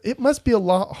there. It must be a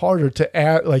lot harder to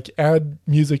add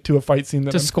music to a fight scene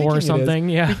than To I'm score thinking it is, something,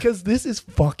 yeah. because this is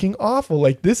fucking awful.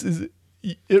 Like this is.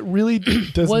 It really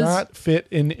does not fit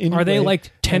in any Are they way,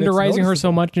 like and it's tenderizing her so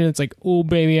noticeable. much, and it's like, oh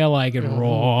baby, I like it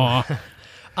raw.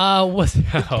 Was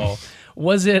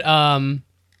it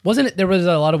wasn't it there was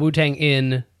a lot of Wu-Tang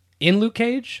in Luke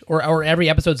Cage, or every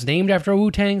episode's named after a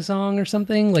Wu-Tang song or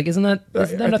something? Like isn't that a I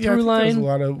through think There's line? a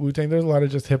lot of Wu-Tang. There's a lot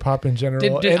of just hip hop in general.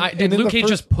 Did And in Luke the Cage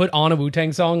first- just put on a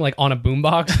Wu-Tang song like on a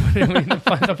boombox when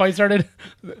the fight started?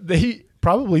 They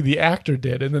probably the actor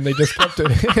did, and then they just kept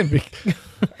it in.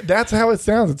 That's how it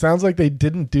sounds. It sounds like they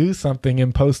didn't do something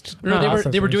in post. No,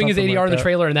 they were doing his ADR in the trailer.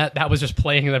 trailer, and that was just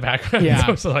playing in the background. Yeah. So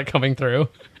it was like coming through.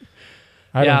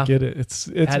 I Yeah. don't get it. It's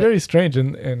Had very strange,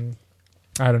 and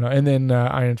I don't know. And then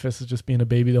Iron Fist is just being a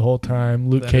baby the whole time.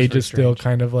 Luke That is Cage very is still strange.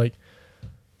 kind of like,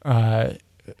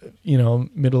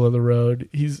 middle of the road.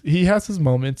 He has his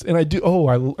moments, and I do. Oh,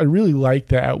 I really like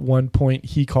that. At one point,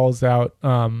 he calls out.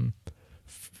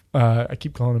 I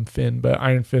keep calling him Finn, but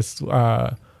Iron Fist.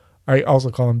 I also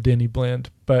call him Denny Bland,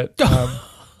 but.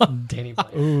 Danny.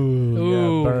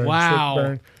 Ooh, burn, sick wow.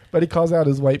 burn. But he calls out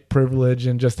his white privilege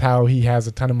and just how he has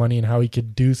a ton of money and how he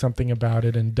could do something about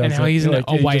it and doesn't. And how he's like,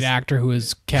 a he white just- actor who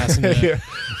is casting it. Yeah.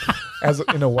 As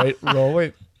in a white role.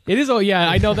 Wait, It is. Oh, yeah,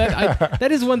 I know that.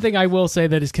 That is one thing I will say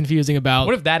that is confusing about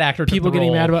What if that actor took people the getting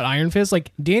role? mad about Iron Fist.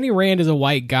 Like Danny Rand is a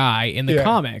white guy in the Yeah.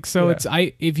 comics, so Yeah.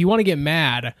 if you want to get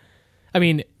mad, I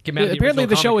mean, Get mad at the apparently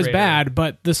original the show comic is creator. bad,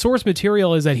 but the source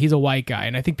material is that he's a white guy,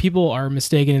 and I think people are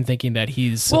mistaken in thinking that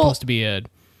he's supposed to be a.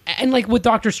 And like with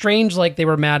Doctor Strange, like they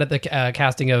were mad at the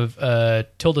casting of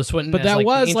Tilda Swinton, But as, that like, the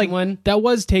was ancient like one. that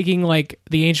was taking like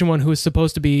the ancient one who was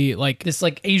supposed to be like This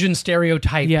like Asian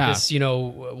stereotype, Yeah. this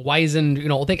wizened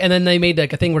thing, and then they made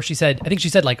like a thing where she said, I think she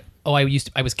said like, "Oh, I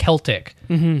was Celtic."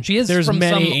 Mm-hmm. She is There's from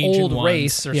many some ancient old ones.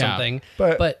 race or Yeah. something.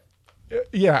 But-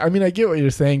 Yeah, I mean, I get what you're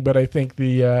saying, but I think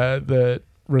the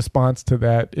response to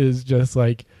that is just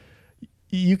like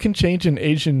you can change an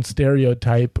Asian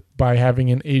stereotype by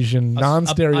having an Asian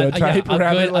non-stereotype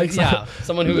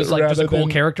someone who is like just a rather cool than-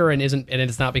 character and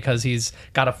it's not because he's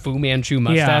got a Fu Manchu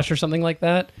mustache or something like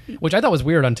that, which I thought was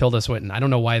weird on Tilda Swinton. I don't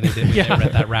know why they did they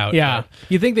went that route. yeah.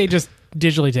 You think they just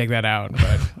digitally take that out,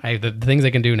 but the things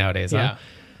they can do nowadays. yeah. Huh?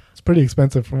 It's pretty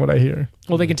expensive from what I hear.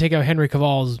 Well, they can take out Henry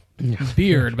Cavill's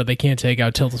beard, but they can't take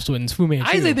out Tilda Swinton's Fu Manchu.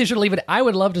 I think they should leave it. I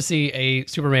would love to see a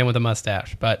Superman with a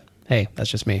mustache, but hey, that's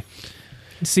just me.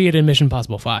 See it in Mission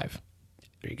Impossible 5.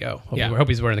 There you go. Yeah. Hope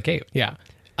he's wearing the cape. Yeah.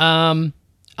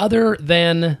 Other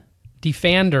than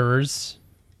Defenders,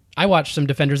 I watched some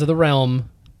Defenders of the Realm.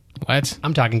 What?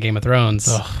 I'm talking Game of Thrones.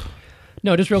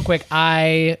 No, just real quick.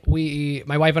 My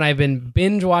wife and I have been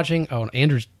binge watching. Oh,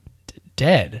 Andrew's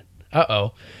dead.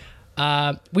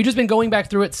 We just been going back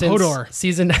through it since Hodor.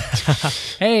 season.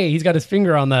 Hey, he's got his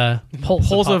finger on the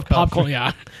pulse of popcorn.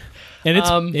 Yeah. And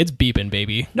it's beeping,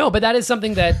 baby. No, but that is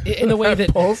something that in the way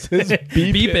that Pulse is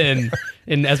beeping.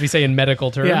 in as we say in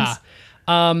medical terms. Yeah.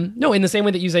 No, in the same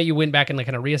way that you say you went back and like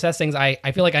kind of reassess things, I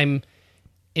feel like I'm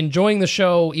enjoying the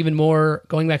show even more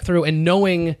going back through and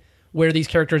knowing where these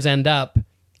characters end up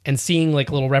and seeing like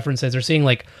little references or seeing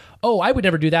like, oh, I would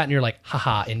never do that. And you're like,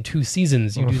 haha, in 2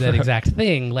 seasons you do that exact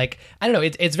thing. Like, I don't know,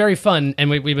 it's very fun and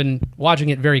we've been watching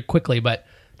it very quickly, but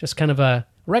just kind of a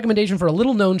recommendation for a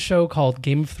little known show called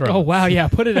Game of Thrones. Oh, wow. Yeah.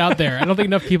 Put it out there. I don't think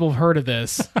enough people have heard of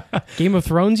this. Game of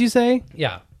Thrones, you say?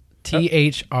 Yeah.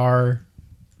 THRO?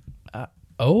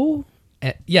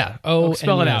 Yeah. O.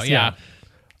 Spell it and out. Yeah.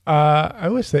 I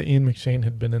wish that Ian McShane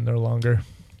had been in there longer.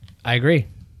 I agree.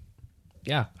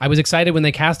 Yeah. I was excited when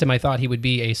they cast him. I thought he would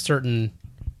be a certain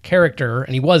character,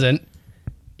 and he wasn't.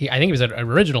 I think he was an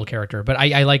original character, but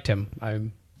I liked him.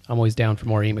 I'm always down for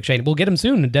more Ian McShane. We'll get him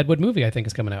soon. A Deadwood movie, I think,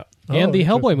 is coming out. And the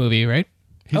Hellboy movie, right?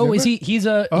 Is he? He's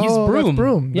Broom. That's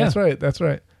Broom. Yeah. That's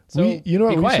right. So, you know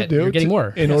what be we quiet. should do? You're getting more.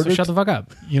 In Yeah, so order shut the fuck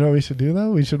up. you know what we should do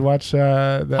though? We should watch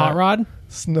the Hot Rod?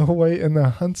 Snow White and the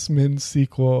Huntsman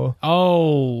sequel.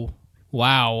 Oh,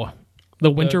 wow. The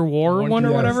Winter War one or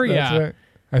Yes, whatever? that's Yeah. right.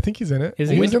 I think he's in it. Is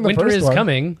he he? was in the Winter first is one.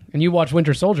 coming, and you watch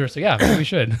Winter Soldier, so yeah, maybe we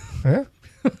should. Yeah?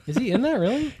 Is he in that,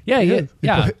 really? Yeah, He is.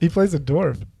 yeah. He plays a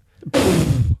dwarf.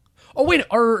 Oh wait,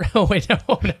 no,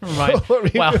 never mind. What were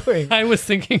you wow, doing? I was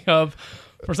thinking of.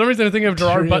 For some reason, I'm thinking of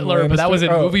Gerard Tyrion Butler, but that was in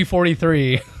Lannister? Oh. movie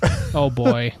 43. Oh,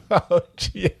 boy. Oh,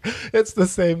 gee. It's the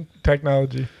same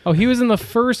technology. Oh, he was in the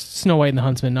first Snow White and the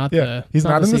Huntsman, not Yeah. the He's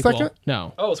not in the sequel. second?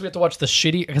 No. Oh, so we have to watch the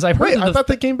shitty because I've heard Wait, that I thought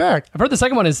they came back. I've heard the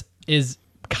second one is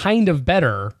kind of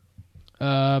better.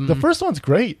 The first one's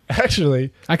great,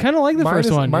 actually. I kind of like the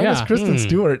first one. Minus Yeah. Kristen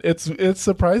Stewart. It's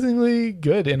surprisingly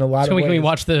good in a lot So of we ways. can we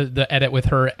watch the edit with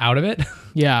her out of it?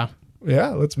 Yeah. Yeah,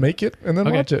 let's make it and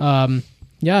then watch it.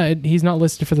 Yeah, he's not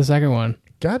listed for the second one.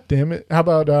 God damn it! How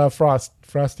about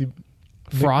Frosty,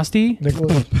 Frosty?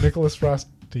 Nicholas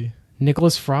Frosty,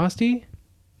 Nicholas Frosty?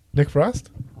 Nick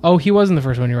Frost? Oh, he was in the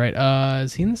first one. You're right.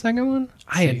 Is he in the second one?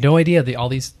 I had no idea that all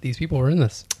these people were in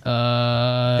this. It's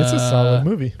a solid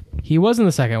movie. He was in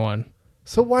the second one.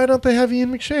 So why don't they have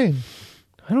Ian McShane?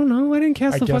 I don't know. I didn't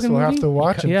cast I the guess fucking we'll movie. have to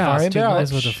watch and yeah, find Stu out. Might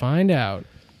as well to find out.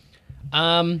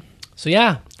 So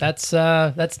yeah, that's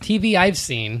TV I've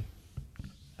seen.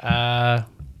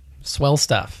 Swell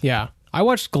stuff. Yeah. I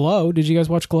watched Glow. Did you guys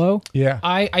watch Glow? Yeah,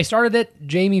 I started it.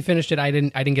 Jamie finished it. I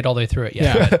didn't get all the way through it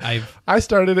yet. Yeah. But I've I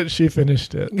started it. She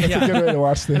finished it. That's Yeah. a good way to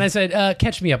watch things. and I said,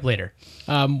 catch me up later.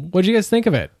 What'd you guys think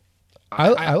of it?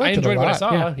 I liked enjoyed it a what I lot.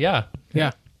 saw. Yeah. Yeah.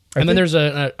 Yeah. And then think-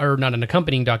 there's or not an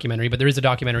accompanying documentary, but there is a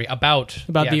documentary about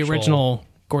About the actual- original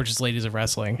Gorgeous Ladies of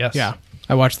Wrestling. Yes. Yeah.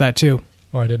 I watched that too.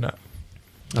 Oh, I did not.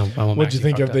 Oh, I'm What did you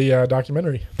think of the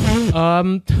documentary?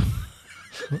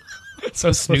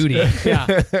 so snooty? Yeah.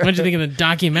 What'd you think of the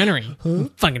documentary?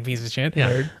 Fucking piece of shit.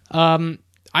 Yeah.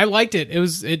 I liked it.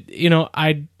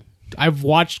 I've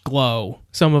watched Glow,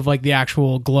 some of like the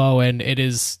actual Glow, and it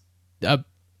is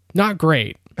not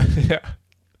great. Yeah.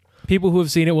 People who have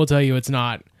seen it will tell you it's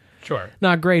not Sure.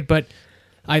 great, but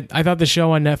I thought the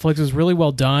show on Netflix was really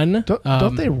well done.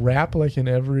 Don't they rap like in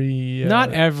every?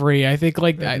 Not every. I think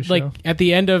like show. at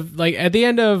the end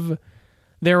of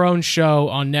their own show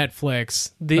on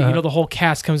Netflix, the whole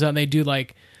cast comes out and they do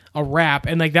like a rap,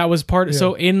 and like that was part. Yeah.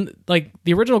 So in like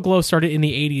the original Glow started in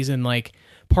the 80s, and like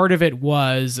part of it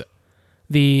was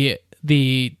the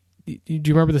do you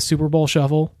remember the Super Bowl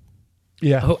Shuffle?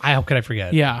 Yeah. Oh, how could I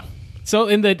forget? Yeah. So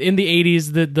in the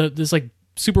 80s, this like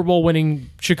Super Bowl winning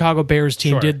Chicago Bears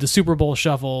team Sure. did the Super Bowl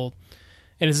Shuffle,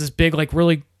 and it's this big like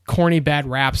really corny bad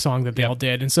rap song that they all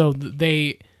did, and so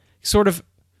they sort of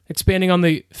expanding on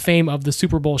the fame of the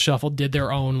Super Bowl Shuffle did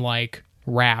their own like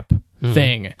rap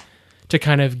thing to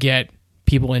kind of get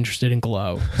people interested in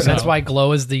Glow. So that's why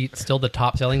Glow is still the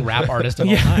top selling rap artist of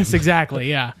all time. Yes, exactly.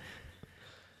 Yeah.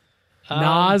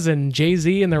 Nas and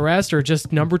Jay-Z and the rest are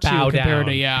just number 2 Bow compared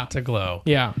down to to Glow.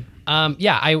 yeah.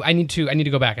 I need to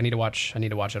go back. I need to watch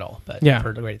it all. But Yeah. I've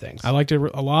heard great things. I liked it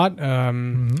a lot.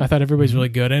 I thought everybody's really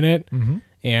good in it,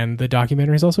 and the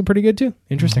documentary is also pretty good too.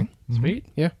 Interesting. Sweet.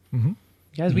 Yeah,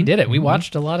 Guys, we did it. We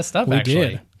watched a lot of stuff, we actually.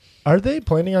 did. Are they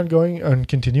planning on going on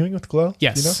continuing with Glow?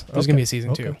 Yes, Do you know? there's gonna be a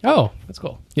season 2. Oh, that's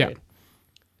cool. Yeah.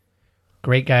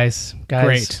 Great, guys.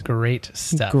 Great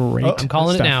stuff. Great. I'm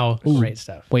calling stuff. it now. Ooh. Great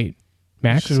stuff. Wait,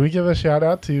 Max. Should we give a shout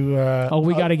out to?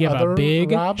 We got to give a other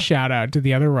big Rob? shout out to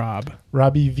the other Rob,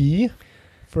 Robbie V,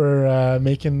 for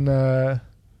making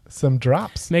some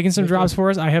drops. making some drops for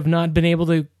us. I have not been able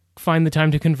to find the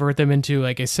time to convert them into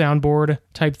like a soundboard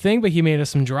type thing, but he made us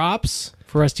some drops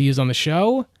for us to use on the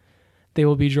show. They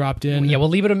will be dropped in. Yeah, we'll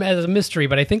leave it as a mystery,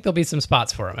 but I think there'll be some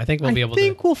spots for him. I think we'll be able I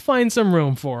think we'll find some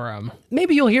room for him.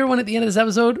 Maybe you'll hear one at the end of this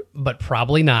episode, but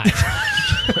probably not.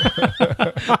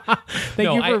 Thank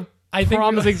No, you for I think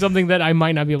promising something that I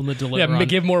might not be able to deliver. Yeah, on.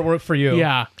 give more work for you.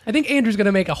 Yeah. I think Andrew's going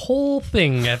to make a whole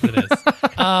thing after this.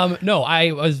 No,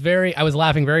 I was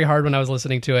laughing very hard when I was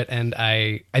listening to it, and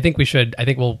I think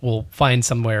we'll find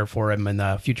somewhere for him in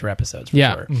the future episodes for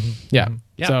Yeah. sure. Yeah.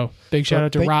 Yeah. So big shout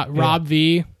out to Rob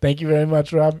V. Thank you very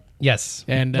much, Rob. Yes.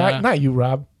 And Not you,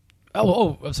 Rob.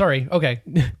 I'm sorry. Okay.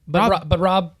 But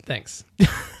Rob, thanks.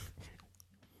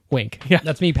 wink. Yeah.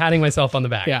 That's me patting myself on the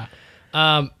back. Yeah.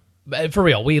 But for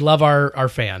real, we love our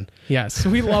fan. Yes.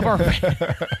 We love our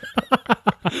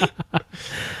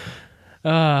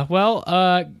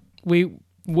we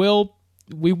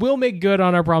will make good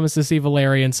on our promise to see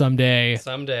Valerian someday.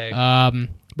 Someday.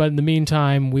 But in the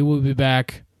meantime, we will be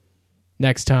back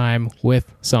next time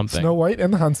with something. Snow White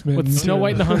and the Huntsman. With Snow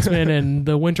White and the Huntsman and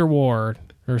the Winter War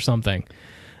or something.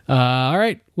 All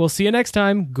right. We'll see you next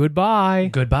time. Goodbye.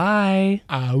 Goodbye.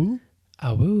 Ow.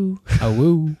 Awoo.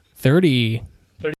 Awoo. 30.